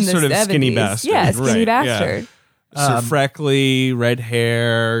Right, yes. in the Sort of 70s. skinny bastard. Yeah, skinny Right, yeah. bastard. Sir Freckly, red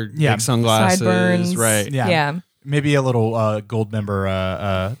hair, Yeah. big sunglasses, Sideburns. right? Yeah. Yeah. Maybe a little gold member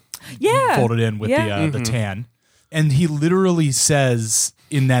Yeah. folded in with the tan. And he literally says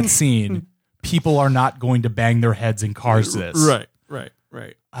in that scene, people are not going to bang their heads in cars to this. Right.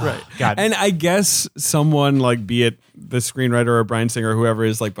 God. And I guess someone like, be it the screenwriter or Bryan Singer or whoever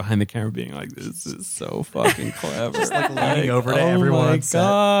is like behind the camera being like, this is so fucking clever. Just like leaning over to oh everyone my on set.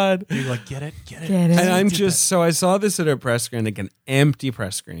 God. You're like, get it. Get it. And I'm just, so I saw this at a press screening, like an empty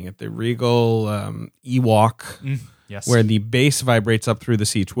press screening at the Regal Ewok, Yes. where the bass vibrates up through the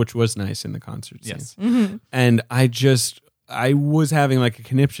seats, which was nice in the concert scene. Yes. And I was having like a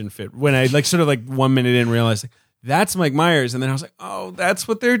conniption fit when I like sort of like 1 minute in realized like, that's Mike Myers. And then I was like, oh, that's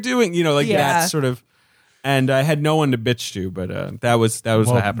what they're doing. You know, like Yeah. that's sort of, and I had no one to bitch to, but that was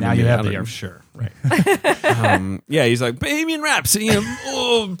what happened. now to you me. have I don't the know. sure. Right. Yeah, he's like Bohemian Rhapsody.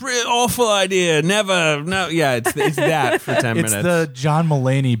 Awful idea. Never. No. Yeah, it's that for 10 It's minutes. the John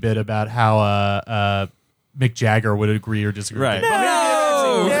Mulaney bit about how Mick Jagger would agree or disagree. Right.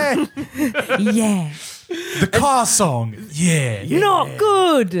 No! Yeah. Yeah. The car song. Yeah. Not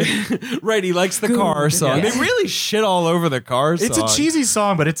good. Right, he likes the car song. Yeah. They really shit all over the car song. It's a cheesy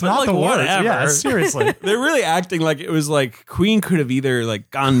song, but it's not like, the words. whatever. Yeah, seriously. They're really acting like it was like Queen could have either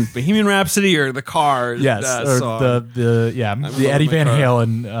like gone Bohemian Rhapsody or the Car. Yes, or song. the Eddie my Van car.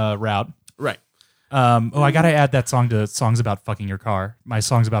 Halen route. Right. I gotta add that song to songs about fucking your car. My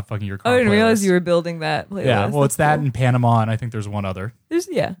songs about fucking your car. I didn't realize playlist. you were building that playlist. Yeah, well, it's That's that cool. in Panama, and I think there's one other.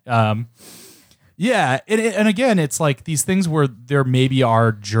 Yeah, and again, it's like these things where there maybe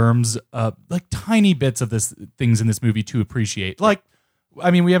are germs, like tiny bits of things in this movie to appreciate. Like,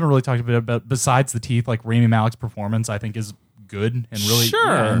 I mean, we haven't really talked a bit about besides the teeth. Like Rami Malek's performance, I think is good and really Sure.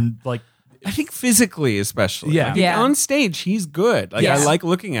 and like I think physically, especially. Yeah. I think Yeah. on stage, he's good. Like Yes. I like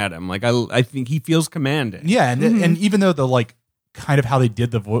looking at him. Like I think he feels commanding. yeah, and even though the like kind of how they did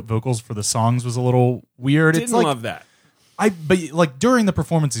the vocals for the songs was a little weird, Didn't it's like love that. But like during the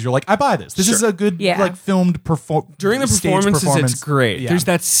performances, you're like, I buy this. This is a good like filmed during the performances. It's great. Yeah. There's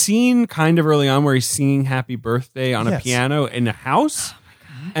that scene kind of early on where he's singing "Happy Birthday" on a piano in a house,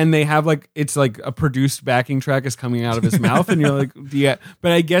 and they have like it's like a produced backing track is coming out of his mouth, and you're like, yeah.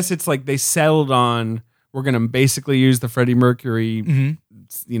 But I guess it's like they settled on we're gonna basically use the Freddie Mercury,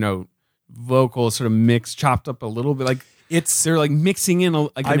 vocal sort of mix chopped up a little bit like. They're like mixing in an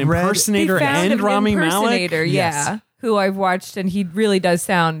impersonator and Rami Malek. Who I've watched, and he really does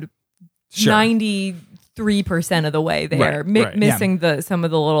sound 93% of the way there, missing some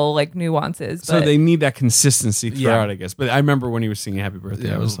of the little like nuances. So they need that consistency throughout, I guess. But I remember when he was singing "Happy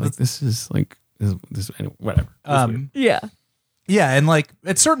Birthday," I was like, "This is like this anyway, whatever." Yeah, and like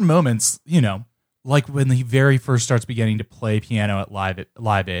at certain moments, like when he very first starts beginning to play piano at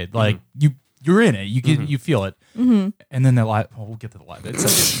Live Aid, like you're in it, you feel it, and then the live. We'll get to the Live Aid.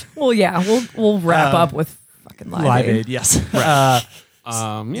 We'll wrap up with fucking Live Aid. Yes.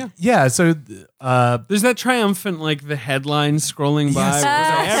 Yeah. So there's that triumphant like the headlines scrolling by.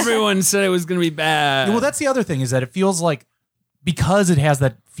 Like, everyone said it was going to be bad. Well, that's the other thing is that it feels like because it has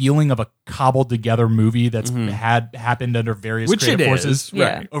that feeling of a cobbled together movie that's had happened under various creative forces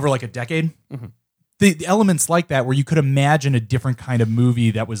over like a decade. The elements like that where you could imagine a different kind of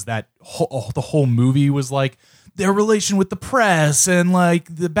movie that was that the whole movie was like their relation with the press and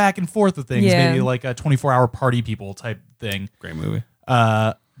like the back and forth of things, maybe like a 24-hour Party People type thing. Great movie.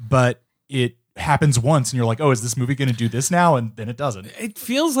 But it happens once and you're like, oh, is this movie going to do this now? And then it doesn't. It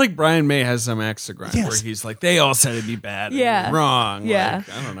feels like Brian May has some axe to grind where he's like, they all said it'd be bad. And wrong. Yeah.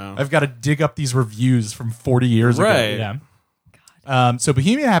 Like, I don't know. I've got to dig up these reviews from 40 years ago. Yeah. So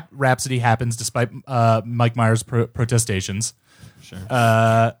Bohemian Rhapsody happens despite Mike Myers' protestations. Sure.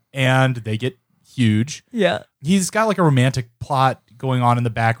 And they get huge. Yeah. He's got like a romantic plot going on in the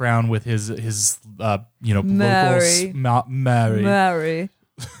background with his Mary.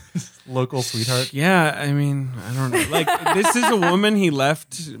 Local sweetheart. Yeah, I mean, I don't know. Like, this is a woman he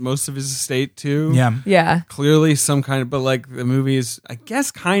left most of his estate to. Yeah. Yeah. Clearly some kind of, but like the movie is, I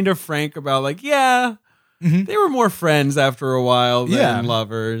guess, kind of frank about like, they were more friends after a while than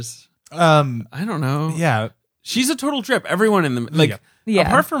lovers. I don't know. Yeah. She's a total trip. Everyone in the, like,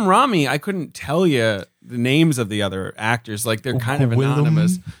 apart from Rami, I couldn't tell you the names of the other actors. Like, they're kind of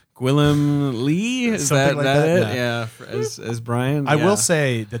anonymous. Gwillem Lee? Is that like it? Yeah. As Brian? I will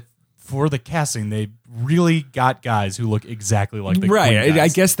say that for the casting, they really got guys who look exactly like the right. Queen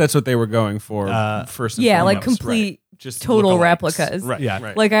guys. I guess that's what they were going for first and foremost. Like complete just total replicas. Right. Yeah.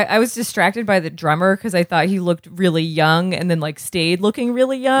 Right. Like I was distracted by the drummer because I thought he looked really young and then like stayed looking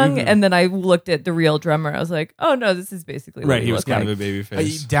really young. And then I looked at the real drummer. I was like, oh no, this is basically what he was kind like. of a baby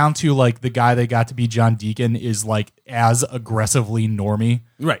face. Down to like the guy they got to be John Deacon is like as aggressively normie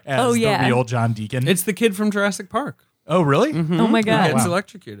as the real John Deacon. It's the kid from Jurassic Park. Oh, really? Oh my God. He gets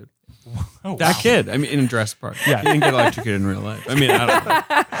electrocuted. Oh, That kid. I mean, in Jurassic Park. Yeah. He didn't get electrocuted in real life. I mean, I don't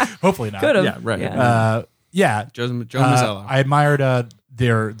know. Hopefully not. Could have. Yeah, right. Joe Mazzello. I admired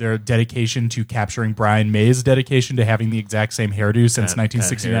their dedication to capturing Brian May's dedication to having the exact same hairdo since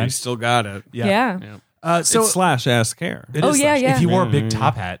 1969. He still got it. Yeah. So it's Slash ass hair. it is Slash. yeah. If he wore a big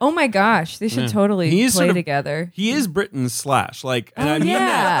top hat. Oh my gosh, they should totally He's play sort of- together. He is Britain's Slash. Like, and I mean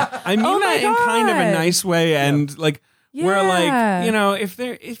yeah. that. I mean Oh that my in kind of a God. nice way, and like. Where like, you know, if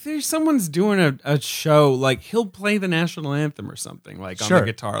there's someone's doing a show, like he'll play the national anthem or something like on the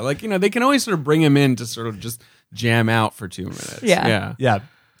guitar. Like, you know, they can always sort of bring him in to sort of just jam out for 2 minutes. Yeah.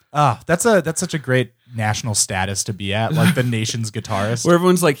 That's such a great national status to be at, like the nation's guitarist. Where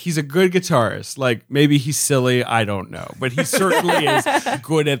everyone's like, he's a good guitarist. Like, maybe he's silly, I don't know. But he certainly is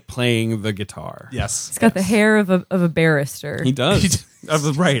good at playing the guitar. Yes. He's got the hair of a barrister. He does.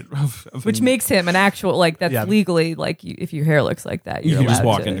 Right. Which makes him an actual, like, that's legally, like, if your hair looks like that, you you're can just allowed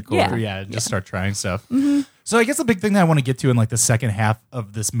walk to, into court. Yeah, just start trying stuff. So I guess the big thing that I want to get to in like the second half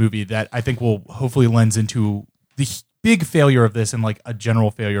of this movie that I think will hopefully lends into the big failure of this and like a general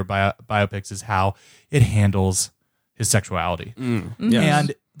failure by biopics is how it handles his sexuality. Yes.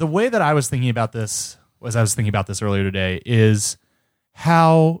 And the way that I was thinking about this earlier today is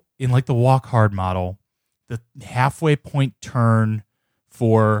how in like the Walk Hard model, the halfway point turn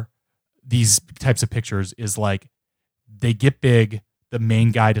for these types of pictures is like they get big, the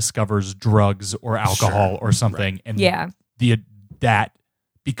main guy discovers drugs or alcohol or something, and that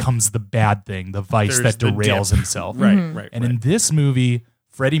becomes the bad thing, the vice that derails himself. Right. And in this movie,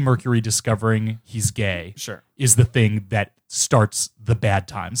 Freddie Mercury discovering he's gay is the thing that starts the bad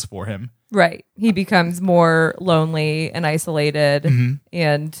times for him. Right. He becomes more lonely and isolated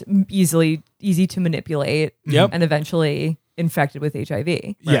and easy to manipulate and eventually infected with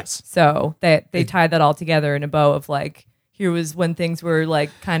HIV. Yes. So they tie that all together in a bow of like, here was when things were like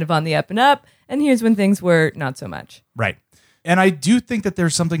kind of on the up and up, and here's when things were not so much. Right. And I do think that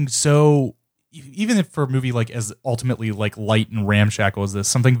there's something so, even if for a movie like as ultimately like light and ramshackle as this,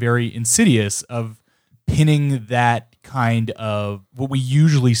 something very insidious of pinning that kind of what we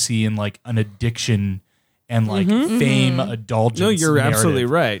usually see in like an addiction and like fame, indulgence. No, you're narrative absolutely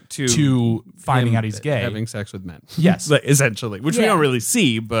right. To finding out he's gay. Having sex with men. Yes. Like, essentially, which we don't really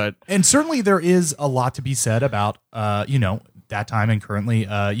see, but. And certainly there is a lot to be said about, that time and currently,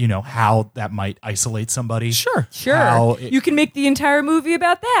 how that might isolate somebody. Sure. Sure. You can make the entire movie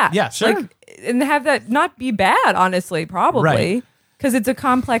about that. Yeah, sure. Like, and have that not be bad, honestly, probably. Right. Because it's a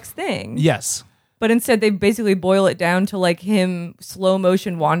complex thing. Yes. But instead, they basically boil it down to like him slow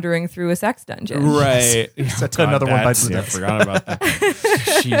motion wandering through a sex dungeon. Right. That's another one bites the I dust. forgot about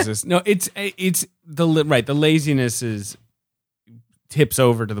that. Jesus. No, it's the laziness is tips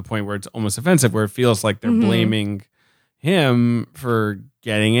over to the point where it's almost offensive, where it feels like they're blaming him for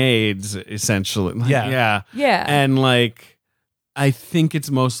getting AIDS, essentially. Like, Yeah. And like, I think it's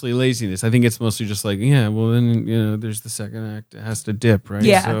mostly laziness. I think it's mostly just like, well, then, there's the second act. It has to dip, right?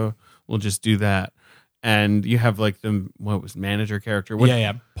 Yeah. So we'll just do that. And you have like manager character.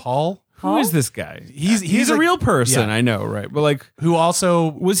 Paul? Who is this guy? He's a like- real person, yeah. I know, right? But like, Who also,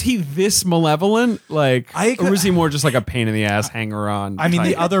 was he this malevolent? Like, or was he more just like a pain in the ass hanger on? I mean,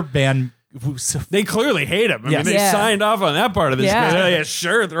 the type? other band, They clearly hate him. I Yes. mean, they Yeah. signed off on that part of this. Yeah. Yeah,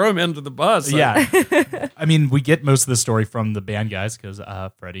 sure, throw him into the bus. yeah. I mean, we get most of the story from the band guys because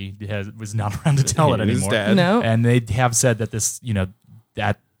Freddie was not around to tell it He was anymore. dead. No. And they have said that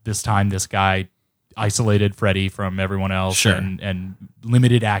at this time, this guy isolated Freddie from everyone else Sure. and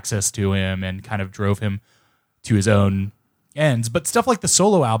limited access to him and kind of drove him to his own ends. But stuff like the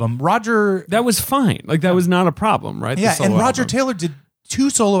solo album, Roger, That was fine. Like, that was not a problem, right? The and solo Roger album. Taylor did 2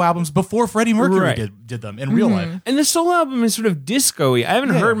 solo albums before Freddie Mercury Right. did them in real life. And the solo album is sort of disco-y. I haven't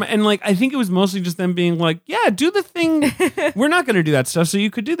heard, and like, I think it was mostly just them being like, yeah, do the thing. We're not going to do that stuff, so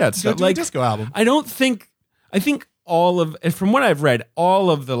you could do that Go stuff. do Like, a disco album. I think from what I've read, all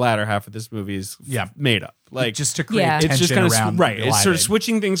of the latter half of this movie is made up. Like, Just to create Yeah. tension it's just kind around of right. Live It's sort of Aid.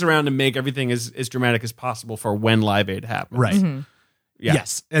 switching things around to make everything as dramatic as possible for when Live Aid happens. Right. Yeah.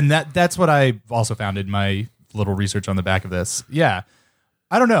 Yes. And that's what I also found in my little research on the back of this. Yeah.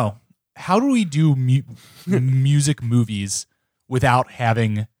 I don't know. How do we do music movies without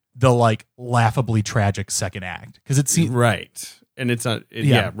having the like laughably tragic second act? Because it seems Right. And it's not.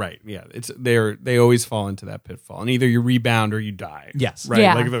 Yeah. Right. Yeah. They always fall into that pitfall, and either you rebound or you die. Yes. Right.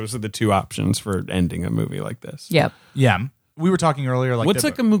 Yeah. Like, those are the two options for ending a movie like this. Yep. Yeah. We were talking earlier. Like What's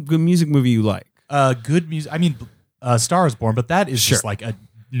like a good music movie you like? good music? I mean, Star is Born, but that is just like a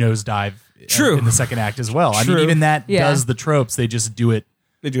nosedive. True. In the second act as well. I True. mean, even that Yeah. does the tropes. They just do it.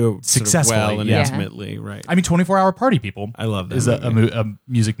 They do it Successfully, sort of well and yeah. intimately. Right. I mean, 24-Hour Party People. I love that Is a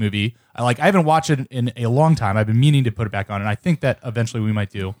music movie. I haven't watched it in a long time. I've been meaning to put it back on, and I think that eventually we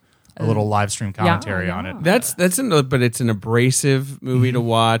might do a little live stream commentary on it. But it's an abrasive movie to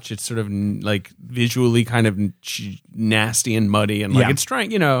watch. It's sort of like visually kind of nasty and muddy, and like Yeah. it's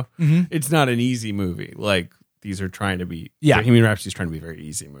trying. It's not an easy movie. Like, these are trying to be. Yeah. Bohemian Rhapsody is trying to be a very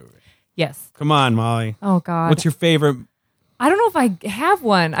easy movie. Yes. Come on, Molly. Oh God. What's your favorite? I don't know if I have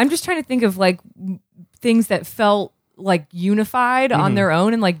one. I'm just trying to think of like things that felt like unified on their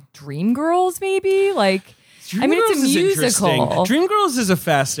own, and like Dreamgirls maybe. Like, I mean, it's a Dreamgirls is interesting. musical. Dreamgirls is a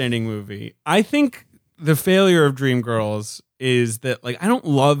fascinating movie. I think the failure of Dreamgirls is that, like, I don't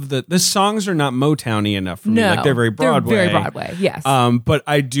love the songs are not Motown-y enough for me. No, Like, they're very Broadway. They're very Broadway. Yes. But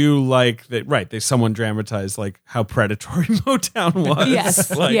I do like that. Right, someone dramatized like how predatory Motown was.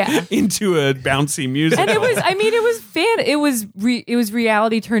 Yes, like, yeah. into a bouncy music. And it was, I mean, it was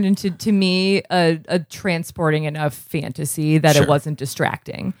reality turned into, to me, a transporting enough fantasy that Sure. it wasn't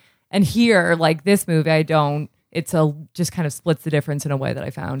distracting. And here, like this movie, it's just kind of splits the difference in a way that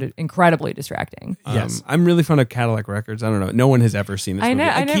I found it incredibly distracting. Yes. I'm really fond of Cadillac Records. I don't know. No one has ever seen this I movie. know-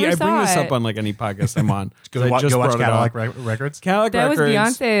 I never I bring saw this it. up on like any podcast I'm on. Go watch Cadillac Records. Cadillac That was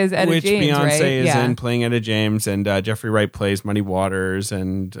Records, Beyonce's Etta which James, Beyonce right? is Yeah. in, playing Etta James, and Jeffrey Wright plays Muddy Waters,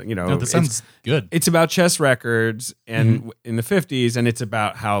 and No, this sounds good. it's about chess records and in the 50s, and it's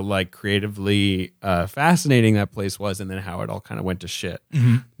about how like creatively fascinating that place was, and then how it all kind of went to shit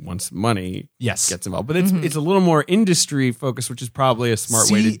once money Yes. gets involved. But it's a little more industry focused, which is probably a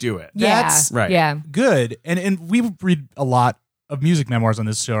smart way See, to do it. That's right. Yeah. good. And we read a lot of music memoirs on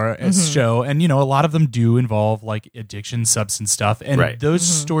this show, and a lot of them do involve like addiction, substance stuff, and Right. those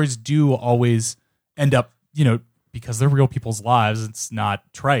stories do always end up, because they're real people's lives. It's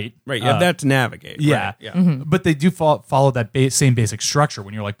not trite, Right. You have that to navigate. yeah. Right. Yeah. But they do follow that same basic structure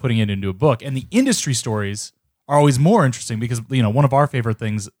when you're like putting it into a book. And the industry stories are always more interesting because, you know, one of our favorite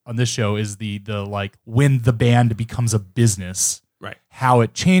things on this show is the like when the band becomes a business, Right. how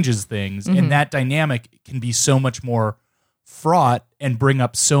it changes things. And that dynamic can be so much more fraught and bring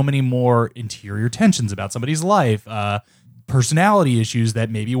up so many more interior tensions about somebody's life, personality issues that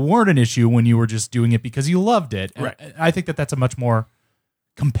maybe weren't an issue when you were just doing it because you loved it. Right. And I think that that's a much more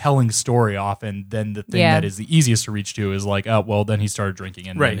compelling story often than the thing that is the easiest to reach to is like, oh, well, then he started drinking.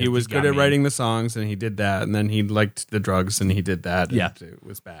 And Right. then He was good at writing the songs and he did that. And then he liked the drugs and he did that. Yeah. And it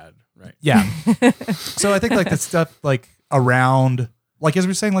was bad. Right. Yeah. So I think like the stuff like around, like as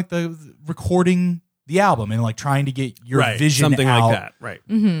we were saying, like the recording the album and like trying to get your vision Something out like that. Right.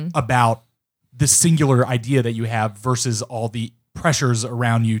 about the singular idea that you have versus all the pressures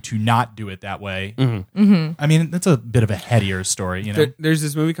around you to not do it that way. I mean, that's a bit of a headier story, you know. There's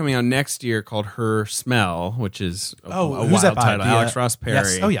this movie coming out next year called Her Smell, which is a who's wild that by? title. Alex Ross Perry.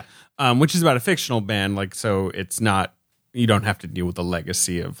 Yes. Oh yeah. Which is about a fictional band. Like, so it's not, you don't have to deal with the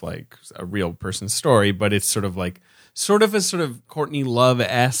legacy of like a real person's story, but it's sort of a Courtney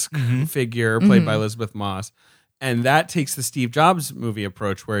Love-esque figure played by Elizabeth Moss. And that takes the Steve Jobs movie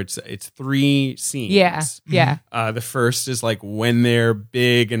approach where it's 3 scenes. Yeah. The first is like when they're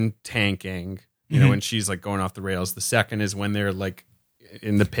big and tanking, you know, when she's like going off the rails. The second is when they're like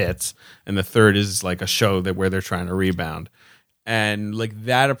in the pits. And the third is like a show where they're trying to rebound. And like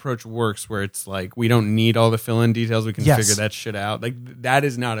that approach works where it's like we don't need all the fill-in details. We can figure that shit out. Like that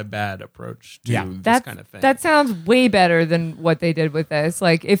is not a bad approach to this kind of thing. That sounds way better than what they did with this.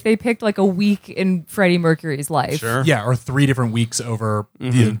 Like if they picked like a week in Freddie Mercury's life. Sure. Yeah, or 3 different weeks over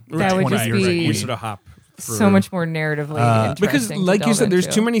the That would 20 just years. be- we sort of hop through. So much more narratively interesting. Because to like you delve said, there's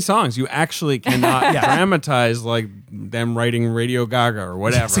into. too many songs. You actually cannot dramatize like them writing Radio Gaga or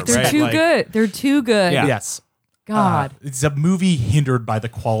whatever. They're right? too Like, good. They're too good. Yeah. Yes. God. It's a movie hindered by the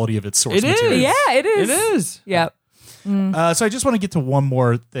quality of its source It is. material. Yeah, it is. It is. Yep. So I just want to get to one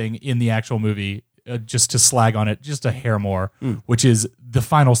more thing in the actual movie, just to slag on it just a hair more, which is the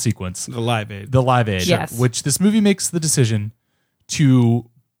final sequence, The Live Aid. the Live Aid, Yes. which this movie makes the decision to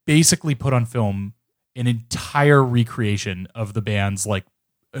basically put on film an entire recreation of the band's like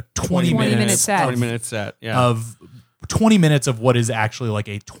a 20 minute minutes set. 20-minute set. Yeah. of 20 minutes of what is actually like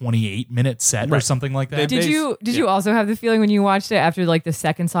a 28-minute set or Right. something like that. Did you also have the feeling when you watched it after like the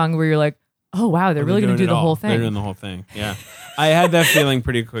second song where you're like, oh wow, they're really going to do the whole They're thing? doing the whole thing. Yeah. I had that feeling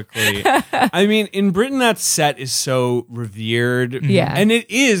pretty quickly. I mean, in Britain, that set is so revered. Yeah. And it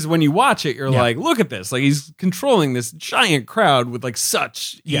is when you watch it, you're Yeah. like, look at this. Like he's controlling this giant crowd with like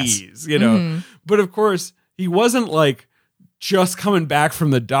such Yes. ease, you know? But of course, he wasn't like just coming back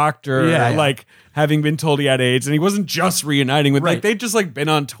from the doctor, Yeah, yeah. like having been told he had AIDS, and he wasn't just reuniting with Right. like they'd just like been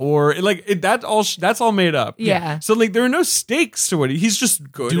on tour. That's all made up. Yeah. So like there are no stakes to it. He's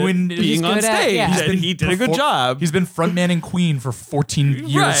just good Doing- at he's being on good at- stage. yeah. And he did a good job. He's been frontman and Queen for 14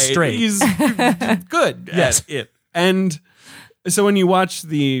 years Right. straight. He's good Yes. at it. And so when you watch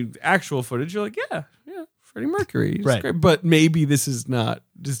the actual footage, you're like, yeah, Freddie Mercury. He's Right. great. But maybe this does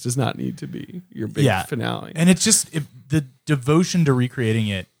not need to be your big finale. And it's just the devotion to recreating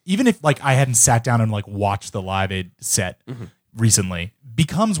it, even if like I hadn't sat down and like watched the Live Aid set recently,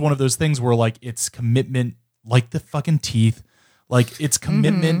 becomes one of those things where like it's commitment, like the fucking Teeth, like its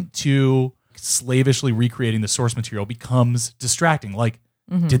commitment to slavishly recreating the source material becomes distracting. Like,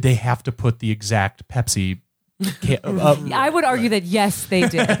 did they have to put the exact Pepsi? I would argue that yes, they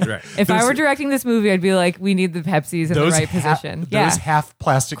did. Right. If I were directing this movie, I'd be like, we need the Pepsis in the right position. Those half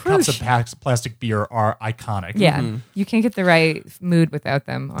plastic cups of Crucial. plastic beer are iconic. Yeah, you can't get the right mood without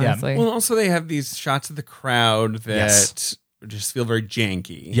them. Honestly, Well, also they have these shots of the crowd that Yes. just feel very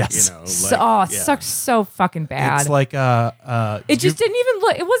janky. Yes. You know, sucks so fucking bad. It's like It just didn't even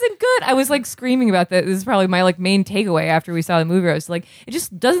look. It wasn't good. I was like screaming about that. This is probably my like main takeaway after we saw the movie. I was like, it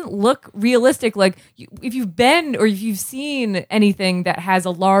just doesn't look realistic. Like if you've been or if you've seen anything that has a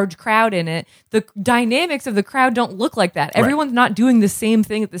large crowd in it, the dynamics of the crowd don't look like that. Everyone's not doing the same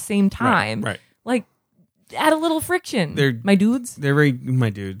thing at the same time. right. Like add a little friction. They're- my dudes. They're my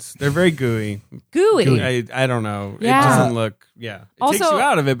dudes. They're very gooey. Gooey. I don't know. Yeah. It doesn't look. Yeah. It takes Also, you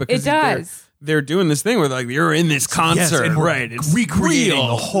out of it because it does. They're doing this thing where like you're in this concert, and we're right? It's recreating real.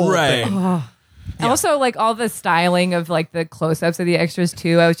 the whole right. thing. Also, like all the styling of like the close-ups of the extras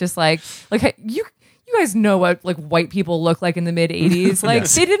too. I was just like you guys know what like white people look like in the mid '80s. Like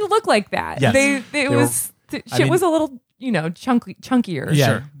Yes. they didn't look like that. Yes. They were- shit I mean- was a little chunkier. Yeah,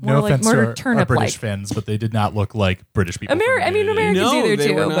 Sure. no More like offense murder to our turnip British like. fans, but they did not look like British people. Americans No, either they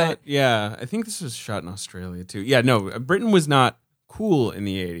too. were not. But Yeah, I think this was shot in Australia too. Yeah, no, Britain was not cool in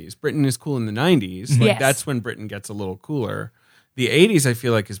the 80s. Britain is cool in the 90s. Like Yes. that's when Britain gets a little cooler. the 80s, I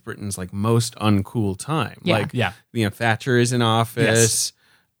feel like, is Britain's like most uncool time. Yeah. Like, Yeah. Thatcher is in office.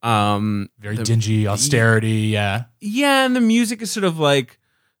 Very dingy, austerity. Yeah. Yeah, and the music is sort of like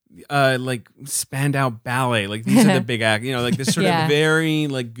Spandau Ballet. Like these are the big act, like this sort of very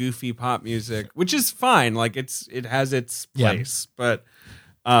like goofy pop music, which is fine. Like it has its place, but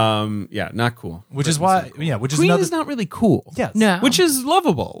not cool. Which is why, which is Queen another. is not really cool. Yes. No. Which is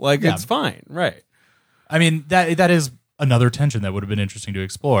lovable. Like it's fine, right? I mean, that is another tension that would have been interesting to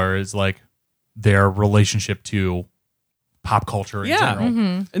explore is like their relationship to pop culture in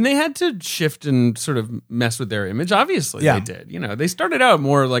general. And they had to shift and sort of mess with their image. Obviously, they did. They started out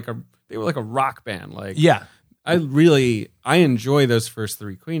more like they were like a rock band. Like, I enjoy those first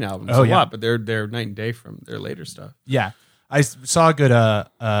 3 Queen albums a lot, but they're night and day from their later stuff. Yeah, I saw a good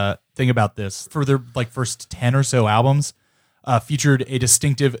thing about this for their like first 10 or so albums. Featured a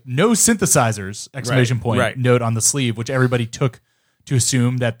distinctive "no synthesizers!" note on the sleeve, which everybody took to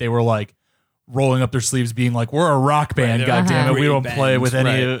assume that they were like rolling up their sleeves, being like, "We're a rock band, goddammit, we don't play with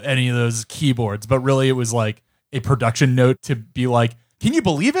any of those keyboards." But really, it was like a production note to be like, "Can you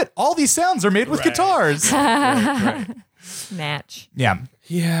believe it? All these sounds are made with guitars." Snatch. Yeah.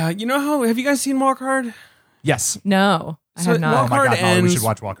 Yeah. Have you guys seen Walk Hard? Yes. No, I have not. Walk Hard Molly, we ends should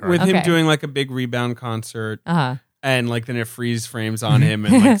watch Walk Hard. with him Okay. doing like a big rebound concert. And like then it freeze frames on Mm-hmm. him,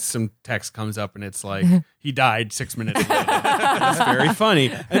 and like some text comes up, and it's like he died 6 minutes later. That's very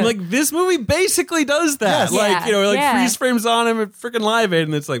funny. And like this movie basically does that. Yes. Yeah. Freeze frames on him at freaking Live Aid,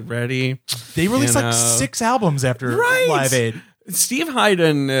 and it's like ready. They released You like know. 6 albums after Live Aid. Steve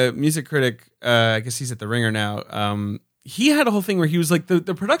Hyden, music critic, I guess he's at The Ringer now. He had a whole thing where he was like,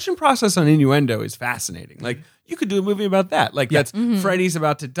 the production process on Innuendo is fascinating. Like, you could do a movie about that. Like, that's Freddie's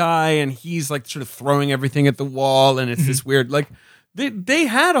about to die, and he's like sort of throwing everything at the wall, and it's this weird, like, they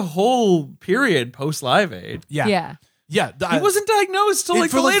had a whole period post Live Aid. Yeah. Yeah. He wasn't diagnosed till like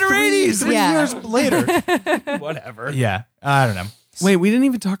for the later 3 80s. Yeah. years later. Whatever. Yeah. I don't know. Wait, we didn't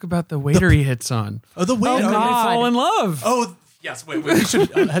even talk about the waiter he hits on. Oh, the way Oh, They God. fall in love. Oh, yes. Wait. We should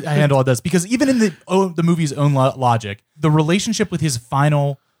handle all this because even in the movie's own logic, the relationship with his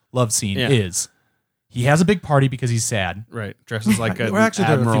final love scene is he has a big party because he's sad. Right. Dresses like an Well, actually,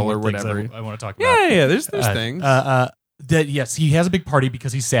 there are a few admiral more or things whatever. I want to talk about. Yeah, there's things. That yes, he has a big party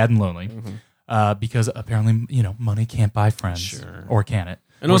because he's sad and lonely. Because apparently, money can't buy friends, or can it?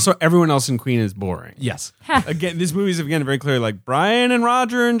 And also, everyone else in Queen is boring. Yes. Again, this movie's again very clear. Like Brian and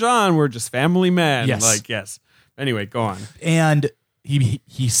Roger and John were just family men. Yes. Like yes. Anyway, go on. And he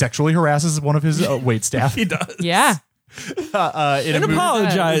sexually harasses one of his wait staff. He does. Yeah. And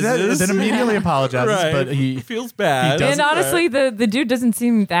apologizes. Then immediately apologizes, Right. but he feels bad. He does. And honestly, the dude doesn't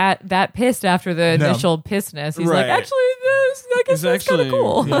seem that pissed after the No. initial pissness. He's Right. like, actually, I guess that's kind of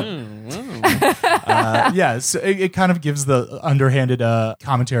cool. so it kind of gives the underhanded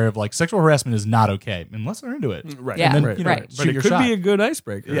commentary of like sexual harassment is not okay unless they're into it. Right. Yeah, And then, right. right. But shoot it your could shot. be a good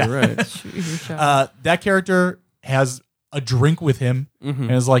icebreaker. Yeah. Right. Shoot your shot. That character has a drink with him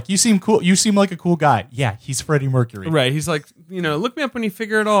and is like, "You seem cool. You seem like a cool guy." Yeah, he's Freddie Mercury. Right. He's like, look me up when you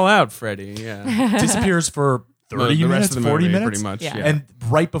figure it all out, Freddie. Yeah. Disappears for 30 the minutes, rest of the 40 movie, minutes, pretty much. Yeah. Yeah. And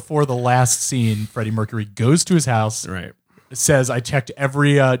right before the last scene, Freddie Mercury goes to his house. right. Says, "I checked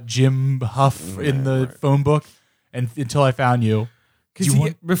every Jim Huff in the phone book, and until I found you."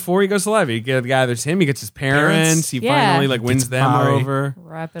 Because before he goes to Live, he gathers him. He gets his parents. He Yeah. finally wins Gets them Mari. over.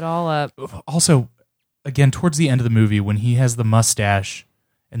 Wrap it all up. Also, again, towards the end of the movie, when he has the mustache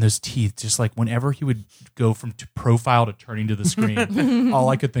and those teeth, just like whenever he would go from profile to turning to the screen, all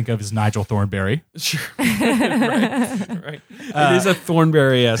I could think of is Nigel Thornberry. Sure. right. It is a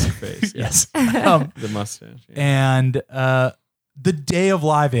Thornberry-esque face. Yes. The mustache. Yeah. And the day of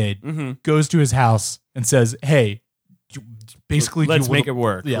Live Aid goes to his house and says, "Hey, basically, Let's make it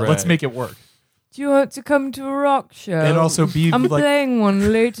work." Yeah, Right. let's make it work." Do you want to come to a rock show? And also be I'm like, playing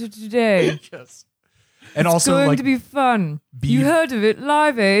one later today. yes. And It's also going like, to be fun. be- You heard of it,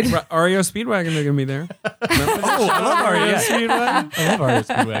 Live Aid. REO Speedwagon, they're going to be there. oh, I love REO Speedwagon. I love REO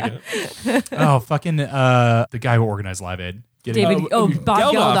Speedwagon. Oh, fucking the guy who organized Live Aid. Bob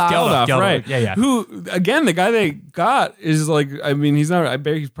Geldof. Right. Yeah. Who, again, the guy they got is like, I mean, he's not, I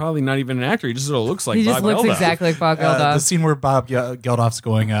bet he's probably not even an actor. He just sort of looks like He just Bob looks Geldof. exactly like Bob The Geldof. scene where Bob Geldof's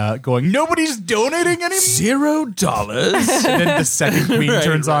going, nobody's donating anymore. $0. And then the second Queen Right,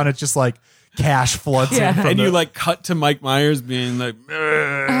 turns on, it's just like cash floods in. From And the, you like cut to Mike Myers being like,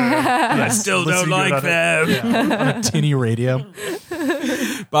 I still don't listening to it like them. on a tinny radio.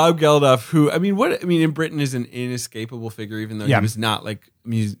 Bob Geldof, who in Britain is an inescapable figure, even though he was not like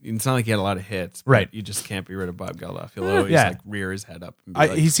it's not like he had a lot of hits. Right. You just can't be rid of Bob Geldof. He'll always like rear his head up. And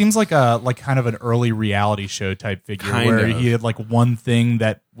be he seems like kind of an early reality show type figure where he had like one thing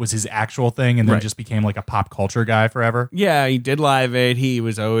that was his actual thing and then just became like a pop culture guy forever. Yeah, he did Live Aid. He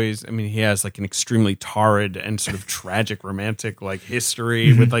was always, he has like an extremely torrid and sort of tragic romantic like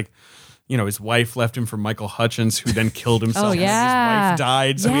history with like, his wife left him for Michael Hutchence, who then killed himself when his wife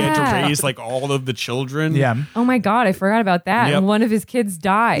died. So he had to raise like all of the children. Yeah. Oh my God, I forgot about that. Yep. And one of his kids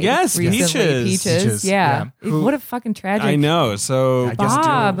died. Yes, recently. Peaches. Yeah. What a fucking tragic. I know. So I guess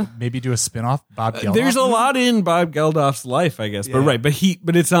Bob. maybe do a spin-off Bob Geldof. There's a lot in Bob Geldof's life, I guess. Yeah.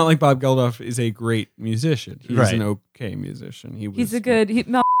 But it's not like Bob Geldof is a great musician. He's Right. an okay musician. He's a good.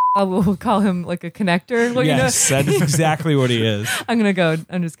 We'll call him like a connector. Well, yes, that is exactly what he is. I'm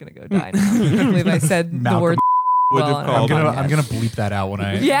just gonna go die now. I can't believe I said the word. Would have called I'm gonna bleep that out when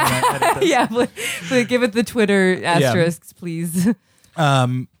I when I edit this. Yeah. But give it the Twitter asterisks, please.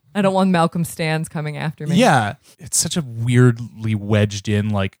 I don't want Malcolm Stans coming after me. Yeah, it's such a weirdly wedged in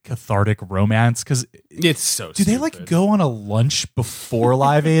like cathartic romance because It's so. do they like go on a lunch before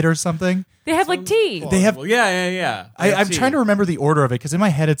Live Aid or something? They have like tea. They have. Yeah. I'm trying to remember the order of it because in my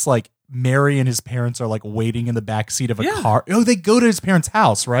head it's like Mary and his parents are like waiting in the back seat of a car. Oh, they go to his parents'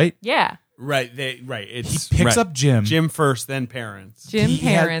 house, right? Yeah. Right. It's He picks up Jim. Jim first, then parents.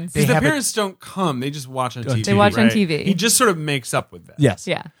 Parents. they Because the have parents don't come; they just watch on TV. They watch on right? TV. He just sort of makes up with that. Yes.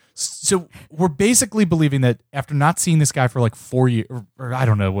 Yeah. So we're basically believing that after not seeing this guy for like 4 years, or I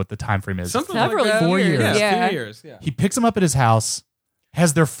don't know what the time frame is. Something Several like that. 4 years. Yeah. 2 years. Yeah. He picks him up at his house,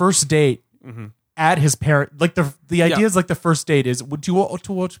 has their first date at his parent. Like the idea is like the first date is, would you want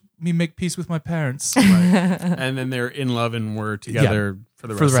to watch me make peace with my parents? And then they're in love and we're together for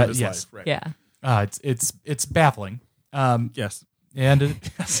the rest of his life. Right. Yeah. It's baffling. Yes. And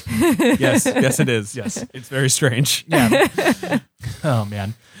Yes. Yes, it is. Yes. It's very strange. yeah. Oh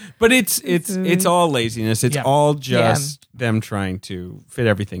man. But it's all laziness. It's Yeah. all just them trying to fit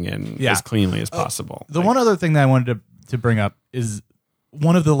everything in Yeah. as cleanly as possible. The one other thing that I wanted to bring up is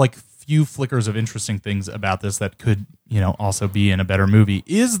one of the like few flickers of interesting things about this that could, also be in a better movie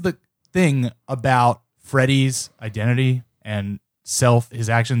is the thing about Freddy's identity and his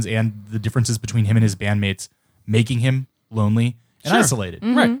actions and the differences between him and his bandmates making him lonely and isolated.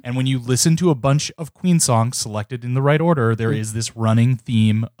 Right. And when you listen to a bunch of Queen songs selected in the right order, there is this running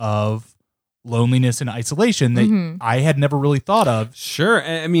theme of loneliness and isolation that I had never really thought of. Sure.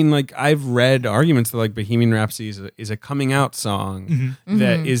 Like I've read arguments that like Bohemian Rhapsody is a coming out song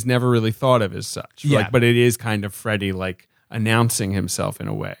that is never really thought of as such. Yeah. But it is kind of Freddie like announcing himself in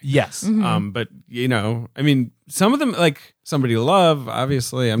a way. Yes. But some of them like Somebody to Love,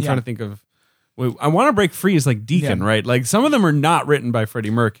 obviously. I'm trying to think of I Want to Break Free is like Deacon, right? Like some of them are not written by Freddie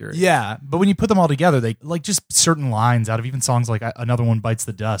Mercury. Yeah, but when you put them all together, they like just certain lines out of even songs like Another One Bites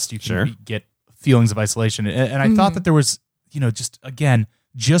the Dust, you can get feelings of isolation. And I thought that there was,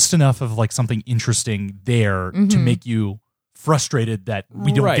 just enough of like something interesting there to make you frustrated that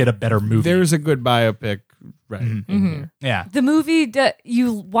we don't get a better movie. There's a good biopic in here. Yeah. The movie,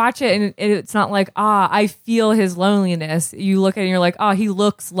 you watch it and it's not like, I feel his loneliness. You look at it and you're like, he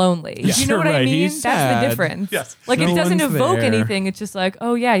looks lonely. Yeah. You know what I Right, mean? he's That's sad. the difference. Yes. Like No it doesn't one's evoke there. anything. It's just like,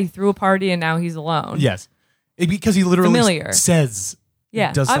 he threw a party and now he's alone. Yes. Because he literally Familiar. says,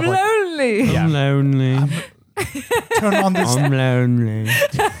 Yeah. does I'm stuff like- lonely. Yeah. I'm lonely. turn on this. I'm lonely.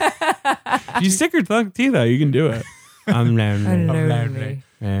 You stick your teeth out, you can do it. I'm lonely. I'm I'm lonely.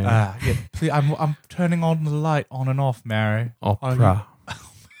 Yeah. Please, I'm turning on the light on and off, Mary. Opera.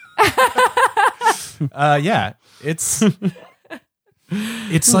 Yeah, it's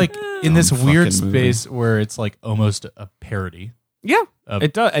like in this weird fucking movie. space where it's like almost a parody. Yeah,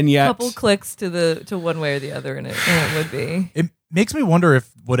 it does, and yet Couple clicks to one way or the other, and it would be. It makes me wonder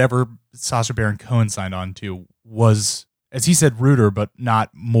if whatever Sacha Baron Cohen signed on to was, as he said, ruder, but not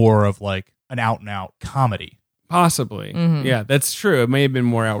more of like an out and out comedy. possibly. Yeah, that's true. It may have been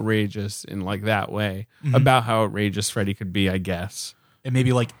more outrageous in like that way about how outrageous Freddie could be, I guess. And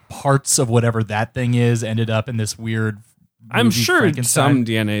maybe like parts of whatever that thing is ended up in this weird. I'm movie sure Frankenstein. some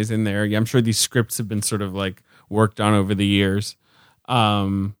DNA's in there. Yeah, I'm sure these scripts have been sort of like worked on over the years.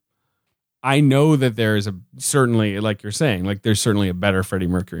 I know that there is certainly, like you're saying, like there's certainly a better Freddie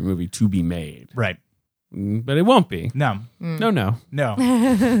Mercury movie to be made, Right. but it won't be. No. No.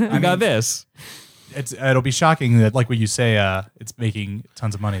 I got this. It'll be shocking that, like what you say, it's making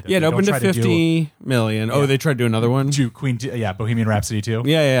tons of money. That Yeah, it they don't opened to try do 50 million. Oh, they tried to do another one? to Queen. Bohemian Rhapsody too.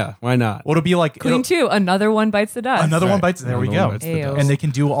 Yeah. Why not? Well, it'll be like Queen 2, Another One Bites the Dust. another one Right. bites. There we Another go. one bites the Ayo. dust. And they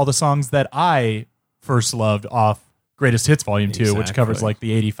can do all the songs that I first loved off Greatest Hits Volume 2, which covers Exactly. like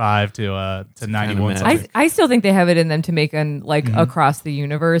the 85 to 91. mad. something. I still think they have it in them to make an across the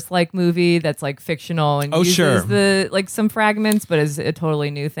universe like movie that's like fictional and uses sure. the like some fragments, but is a totally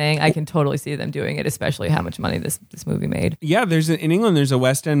new thing. I can totally see them doing it, especially how much money this movie made. Yeah, in England there's a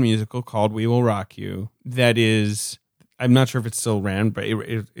West End musical called We Will Rock You that is, I'm not sure if it still ran, but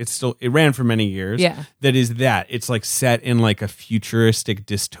it ran for many years. Yeah. It's like set in like a futuristic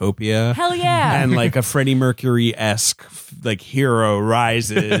dystopia. Hell yeah. And like a Freddie Mercury-esque like hero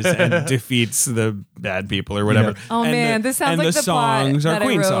rises and defeats the bad people or whatever. Oh And man, the- this sounds and like the the plot songs are that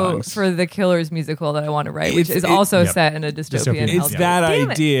Queen I wrote songs. for the Killers musical that I want to write, which is It's- also Yep. set in a dystopian. Dystopian. It's hellscape. that Damn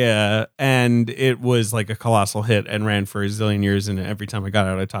it. idea, and it was like a colossal hit and ran for a zillion years. And every time I got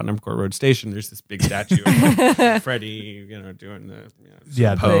out of Tottenham Court Road Station, there's this big statue of Freddie, doing the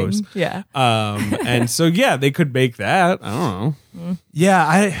Yeah, pose. Thing. Yeah. And so they could make that. I don't know.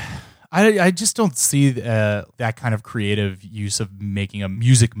 Yeah, I just don't see that kind of creative use of making a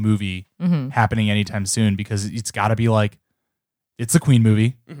music movie happening anytime soon, because it's got to be like, it's a Queen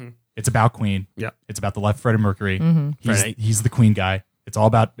movie. It's about Queen. Yeah. It's about the life of Freddie Mercury. Freddie. He's the Queen guy.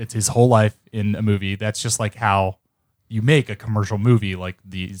 It's his whole life in a movie. That's just like how you make a commercial movie like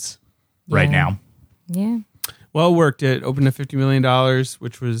these right Yeah. now. Yeah. Well worked. It opened at $50 million,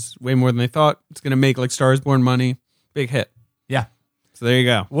 which was way more than they thought. It's going to make like Stars Born money. Big hit. Yeah. So there you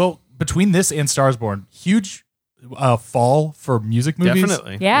go. Well, between this and Stars Born, huge fall for music movies.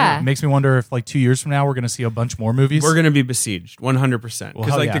 Definitely. Yeah. It makes me wonder if like 2 years from now we're going to see a bunch more movies. We're going to be besieged 100%. Because Well,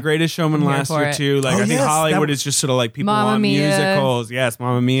 hell like yeah. The Greatest Showman I'm here last for year it. too. Like Oh, I think yes, Hollywood that- is just sort of like people Mamma want Mia. musicals. Yes,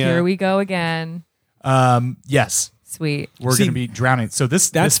 Mamma Mia. Here we go again. Yes, Sweet. we're See, going to be drowning. So That's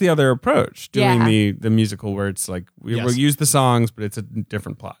this the other approach, doing Yeah. the musical where it's like we'll Yes. use the songs, but it's a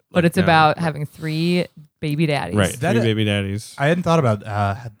different plot. But Like, it's about having 3 baby daddies. right That three is- baby daddies. I hadn't thought about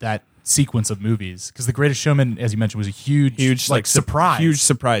that sequence of movies, because The Greatest Showman, as you mentioned, was a huge like surprise. huge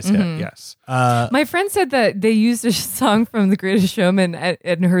surprise hit. Yes, My friend said that they used a song from The Greatest Showman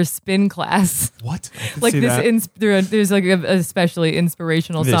in her spin class. What? Like see this, that. there's like a especially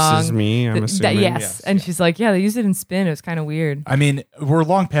inspirational This song. Is Me, I'm assuming. yes. Yes. And she's like, yeah, they used it in spin. It was kind of weird. I mean, we're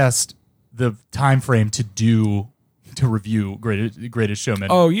long past the time frame to review Greatest Showman.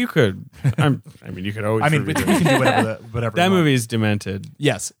 Oh, you could. You could always. I mean, we review can it. do whatever. That we want. movie is demented.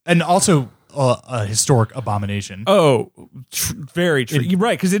 Yes, and also a historic abomination. Oh, very true. You're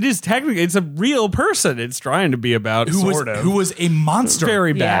right, because it is technically it's a real person. It's trying to be about who was a monster,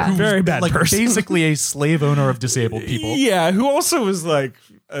 very bad, Yeah. very bad like person. basically a slave owner of disabled people. Yeah, who also was like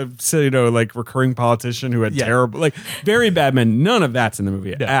a like recurring politician who had Yeah. terrible, like very bad men. None of that's in the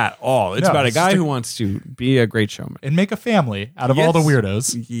movie No. at all. It's No, about a it's guy just who wants to be a great showman. And make a family out of all the Yes.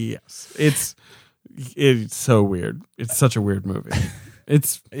 weirdos. Yes, it's so weird. It's such a weird movie.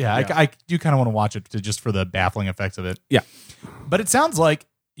 It's Yeah, I do kind of want to watch it just for the baffling effects of it. yeah. But it sounds like,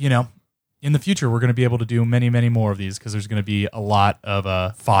 in the future, we're going to be able to do many, many more of these, because there's going to be a lot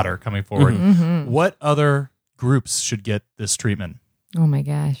of fodder coming forward. What other groups should get this treatment? Oh my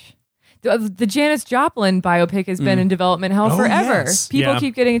gosh. The Janis Joplin biopic has been in development hell Oh, forever. yes. People Yeah.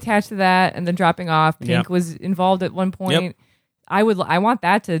 keep getting attached to that and then dropping off. Pink Yep. was involved at one point. Yep. I want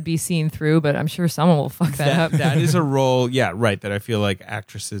that to be seen through, but I'm sure someone will fuck that up. That is a role, yeah, right. That I feel like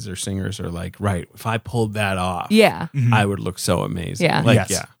actresses or singers are like, right. If I pulled that off, Yeah. I would look so amazing. Yeah. like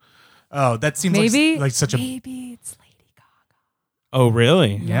Yes. yeah. Oh, that seems Maybe like such a maybe it's Lady Gaga. Oh,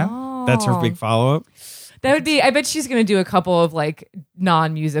 really? yeah. That's her big follow up. That would be. I bet she's going to do a couple of like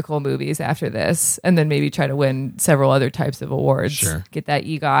non-musical movies after this, and then maybe try to win several other types of awards. Sure. Get that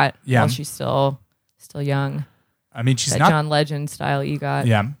EGOT Yeah. while she's still young. I mean, she's That not. John Legend style EGOT.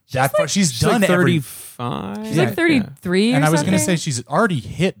 Yeah, she's She's done like every. 35. She's like 33 or And I was something. going to say she's already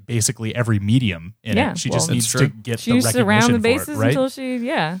hit basically every medium in Yeah, it. She well, just needs that's to true. get she the used to round the recognition for bases it, right? until she cleans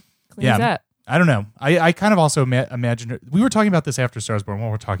Yeah. up. I don't know. I kind of also imagine her. We were talking about this after Stars Born while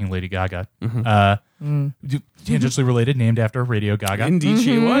we're talking Lady Gaga. Tangentially related, named after Radio Gaga. Indeed,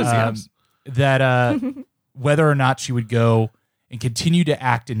 she was. Yes. That whether or not she would go and continue to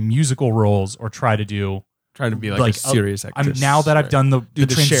act in musical roles or try to do Trying to be like a serious actress. now that I've done the Do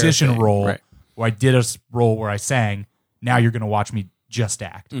the Cher transition thing, role, right. where I did a role where I sang. Now you're going to watch me just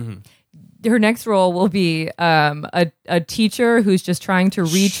act. Her next role will be a teacher who's just trying to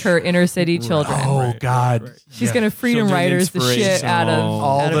reach her inner city children. Oh God, She's Yeah. going to freedom Children writers the shit out of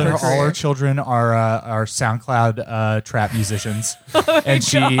inspirational. out of her all career. our children are SoundCloud trap musicians, and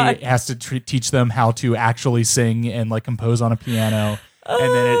she God. has to teach them how to actually sing and like compose on a piano. And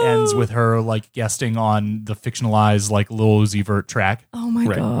then it ends with her like guesting on the fictionalized like Lil Uzi Vert track. Oh my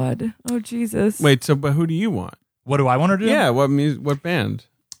Right. God. Oh Jesus. Wait, so but who do you want? What do I want her to do? Yeah, what band?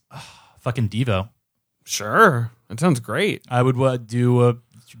 Fucking Devo. Sure. That sounds great. I would do a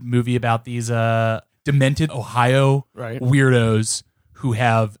movie about these demented Ohio Right. weirdos who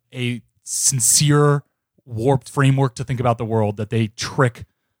have a sincere, warped framework to think about the world that they trick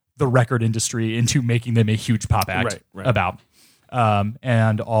the record industry into making them a huge pop act Right. about.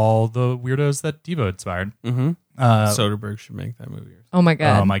 And all the weirdos that Devo inspired. Mm-hmm. Soderbergh should make that movie. Oh my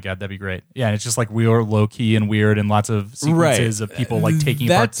god. Oh my god, that'd be great. Yeah, and it's just like real low key and weird, and lots of sequences of people like taking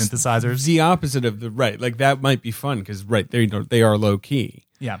apart That's synthesizers. The opposite of the like that might be fun because they are low key.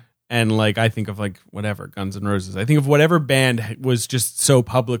 Yeah, And like I think of like whatever Guns N' Roses. I think of whatever band was just so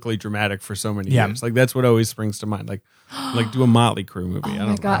publicly dramatic for so many years. Like that's what always springs to mind. Like do a Motley Crue movie. Oh I my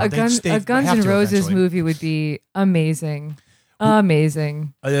don't god, know. a Guns have N' to Roses eventually. movie would be amazing.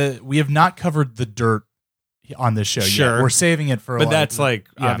 Amazing. we have not covered The Dirt on this show Sure. yet. We're saving it for But that's like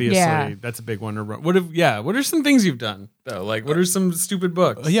yeah. obviously Yeah. that's a big one to run. What are some things you've done though? Like what are some stupid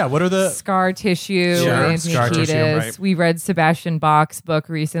books? Yeah, what are the Scar Tissue, Sure, Anthony Scar Kiedis. Tissue, right. We read Sebastian Bach's book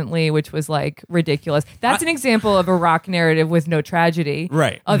recently, which was like ridiculous. That's an example of a rock narrative with no tragedy.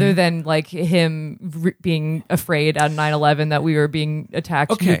 Right. Other than like him being afraid on 9/11 that we were being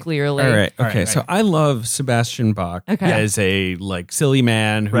attacked nuclearly. All right. All Okay. right, So right. I love Sebastian Bach Okay. as a like silly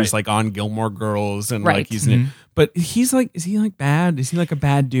man who's Right. like on Gilmore Girls and Right. like he's but he's like, is he like bad? Is he like a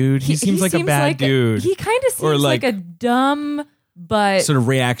bad dude? He seems like a bad dude. He kind of Or seems like like- a dumb but sort of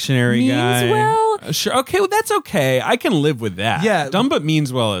reactionary means guy. well. Sure. Okay. Well, that's okay. I can live with that. Yeah. Dumb but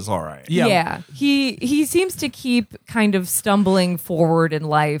means well is all right. Yeah. He seems to keep kind of stumbling forward in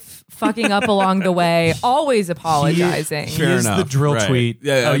life, fucking up along the way, always apologizing. He Fair is the enough. drill Right. tweet.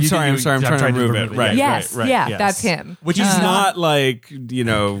 Yeah, Oh, I'm sorry. I'm trying to remove it. Right. Yes, Right. yeah, yes. that's him. Which He's is not like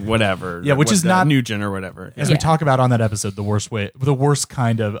whatever. Yeah, which is not- Nugent or whatever. as Yeah. we talk about on that episode, the worst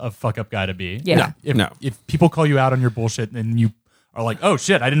kind of fuck up guy to be. Yeah. If people call you out on your bullshit and you are like, oh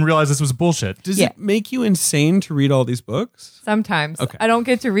shit, I didn't realize this was bullshit. Does Yeah. it make you insane to read all these books? Sometimes Okay. I don't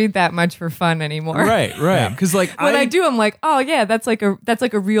get to read that much for fun anymore. Right. Because like When I do, I'm like, oh yeah, that's like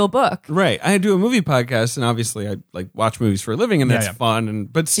a real book. Right. I do a movie podcast and obviously I like watch movies for a living and Yeah, that's yeah. fun.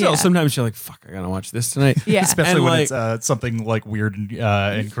 But still, Yeah. sometimes you're like, fuck, I gotta watch this tonight. Yeah. Especially And, when like- it's something like weird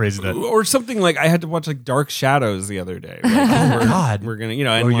and crazy that. Or something like I had to watch like Dark Shadows the other day. Like, Oh God. we're gonna, and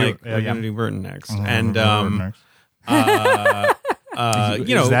Oh, like yeah, we're yeah. gonna do Burton next. Oh, And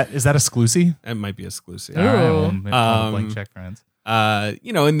is that exclusive? it might be exclusive. Ooh. All right, well, maybe call it blank Um, check, friends.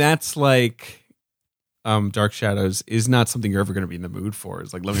 And that's like Dark Shadows is not something you're ever going to be in the mood for.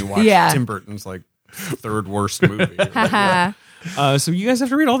 It's like, let me watch Yeah. Tim Burton's like third worst movie. Haha. So you guys have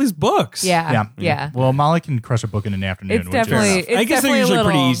to read all these books. Yeah. Well, Molly can crush a book in an afternoon. It's which is- definitely. enough. I guess they're definitely usually a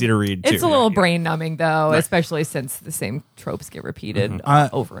little, pretty easy to read, too. It's a little Yeah. brain numbing though, Right. especially since the same tropes get repeated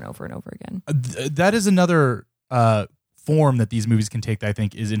over and over and over again. That is another form that these movies can take that I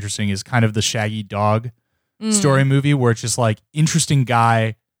think is interesting, is kind of the Shaggy Dog story movie, where it's just like interesting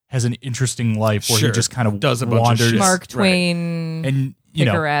guy has an interesting life where Sure. he just kind of Does a bunch of wanders shit. Mark Right. Twain, and you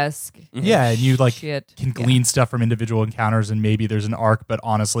know picaresque. yeah, and you like Shit. can Yeah. glean stuff from individual encounters, and maybe there's an arc, but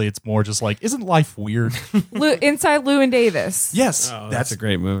honestly, it's more just like, isn't life weird? Inside Llewyn Davis. Yes, Oh, that's a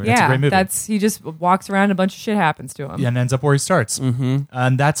great movie. yeah, a great movie. he just walks around and a bunch of shit happens to him. and ends up where he starts, Mm-hmm.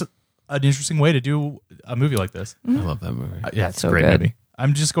 and that's an interesting way to do a movie like this. I love that movie. Yeah, it's so a great good. movie.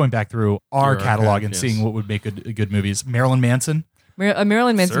 I'm just going back through our Your catalog archive, and yes. seeing what would make good movies. Marilyn Manson, A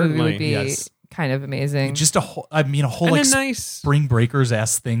Marilyn Manson movie Certainly, would be yes. kind of amazing. just a whole And like a nice Spring Breakers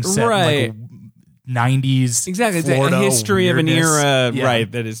ass thing set Right. in like a 90s exactly. It's Florida a history of an weirdness. era, Yeah.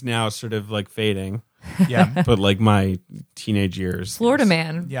 right? That is now sort of like fading. Yeah. But like my teenage years, Florida yes.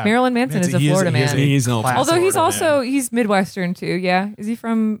 man. Yeah. Marilyn Manson is a He Florida he is man. He's an class Although he's Florida also man. he's Midwestern too. Yeah, is he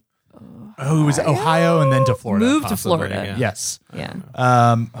from? Oh, it was Ohio and then to Florida. Moved to possibly, Florida. yeah. Yes. Yeah.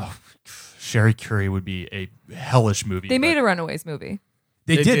 Sherry Curry would be a hellish movie. They made but- a Runaways movie.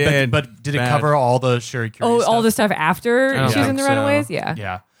 They They did, did. but did it Bad. cover all the Sherry Curry Oh, stuff? all the stuff after don't she's in think the so. Runaways. Yeah.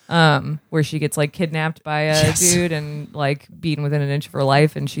 Yeah. Where she gets like kidnapped by a Yes. dude and like beaten within an inch of her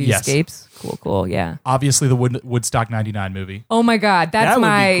life, and she Yes. escapes. Cool. Yeah. Obviously, the Woodstock 99 movie. Oh my God, that's That would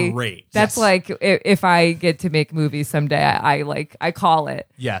be my great. That's Yes. like if I get to make movies someday, I call it.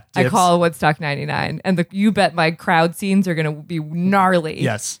 Yeah. I dibs. call it Woodstock 99, and you bet my crowd scenes are gonna be gnarly.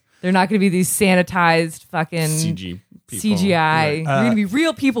 Yes. They're not gonna be these sanitized fucking CG people. CGI. Right. They're gonna be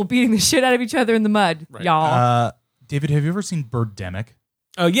real people beating the shit out of each other in the mud, Right. y'all. David, have you ever seen Birdemic?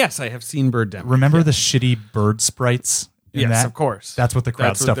 Oh yes, I have seen Birdemic. Remember the shitty bird sprites in Yes, that? of course. That's what the crowd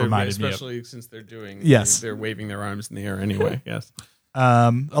That's what stuff they're- reminded me of. especially since they're doing. Yes. they're waving their arms in the air anyway. Yes.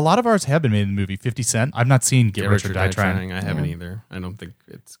 A lot of ours have been made in the movie. 50 Cent. I've not seen Get Rich or Die Trying. I haven't either. I don't think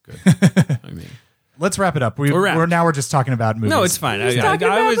it's good. I mean, let's wrap it up. We're just talking about movies. No, it's fine. I was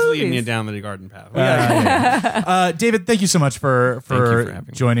leading you down the garden path. David, thank you so much for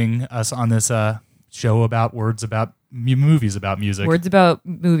joining us on this show about words about movies about music. Words about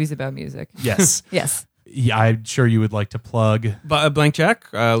movies about music. Yes. Yes. Yeah, I'm sure you would like to plug. Blank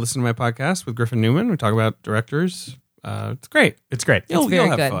Check. Listen to my podcast with Griffin Newman. We talk about directors. It's great. It's great. You'll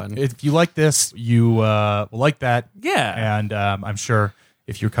have good. fun. If you like this, you will like that. Yeah. And I'm sure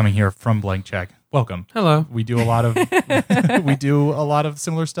if you're coming here from Blank Check, welcome. Hello. We do a lot of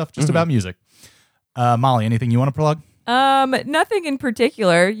similar stuff just about music. Molly, anything you want to plug? Nothing in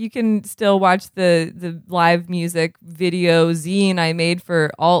particular. You can still watch the live music video zine I made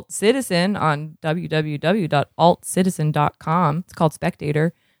for Alt Citizen on www.altcitizen.com. It's called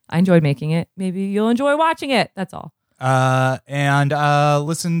Spectator. I enjoyed making it. Maybe you'll enjoy watching it. That's all. And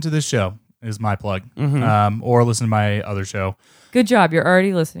listen to this show is my plug. Or listen to my other show. Good job. You're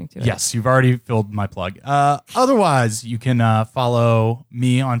already listening to it. Yes, you've already filled my plug. Otherwise, you can follow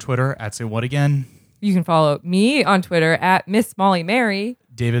me on Twitter at Say What Again. You can follow me on Twitter at Miss Molly Mary.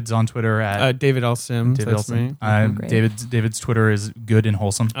 David's on Twitter at David L. Sims. David That's L. me. David's Twitter is good and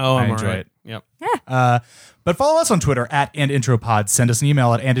wholesome. Oh, I I'm enjoy all right. it. Yep. But follow us on Twitter at @AndIntroPod. Send us an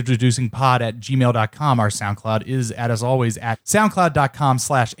email at andintroducingpod@gmail.com. Our SoundCloud is, as always, at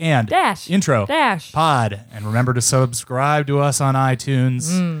soundcloud.com/and-intro-pod. And remember to subscribe to us on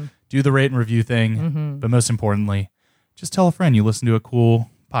iTunes. Do the rate and review thing. But most importantly, just tell a friend you listen to a cool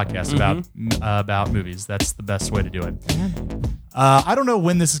podcast about movies. That's the best way to do it. I don't know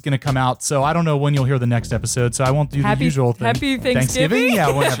when this is going to come out, so I don't know when you'll hear the next episode, so I won't do the usual thing. Happy Thanksgiving? Yeah,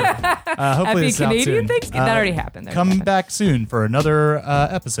 whatever. Hopefully Happy Canadian Thanksgiving? That already happened. Come back soon for another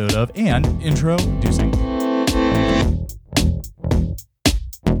episode of And Introducing.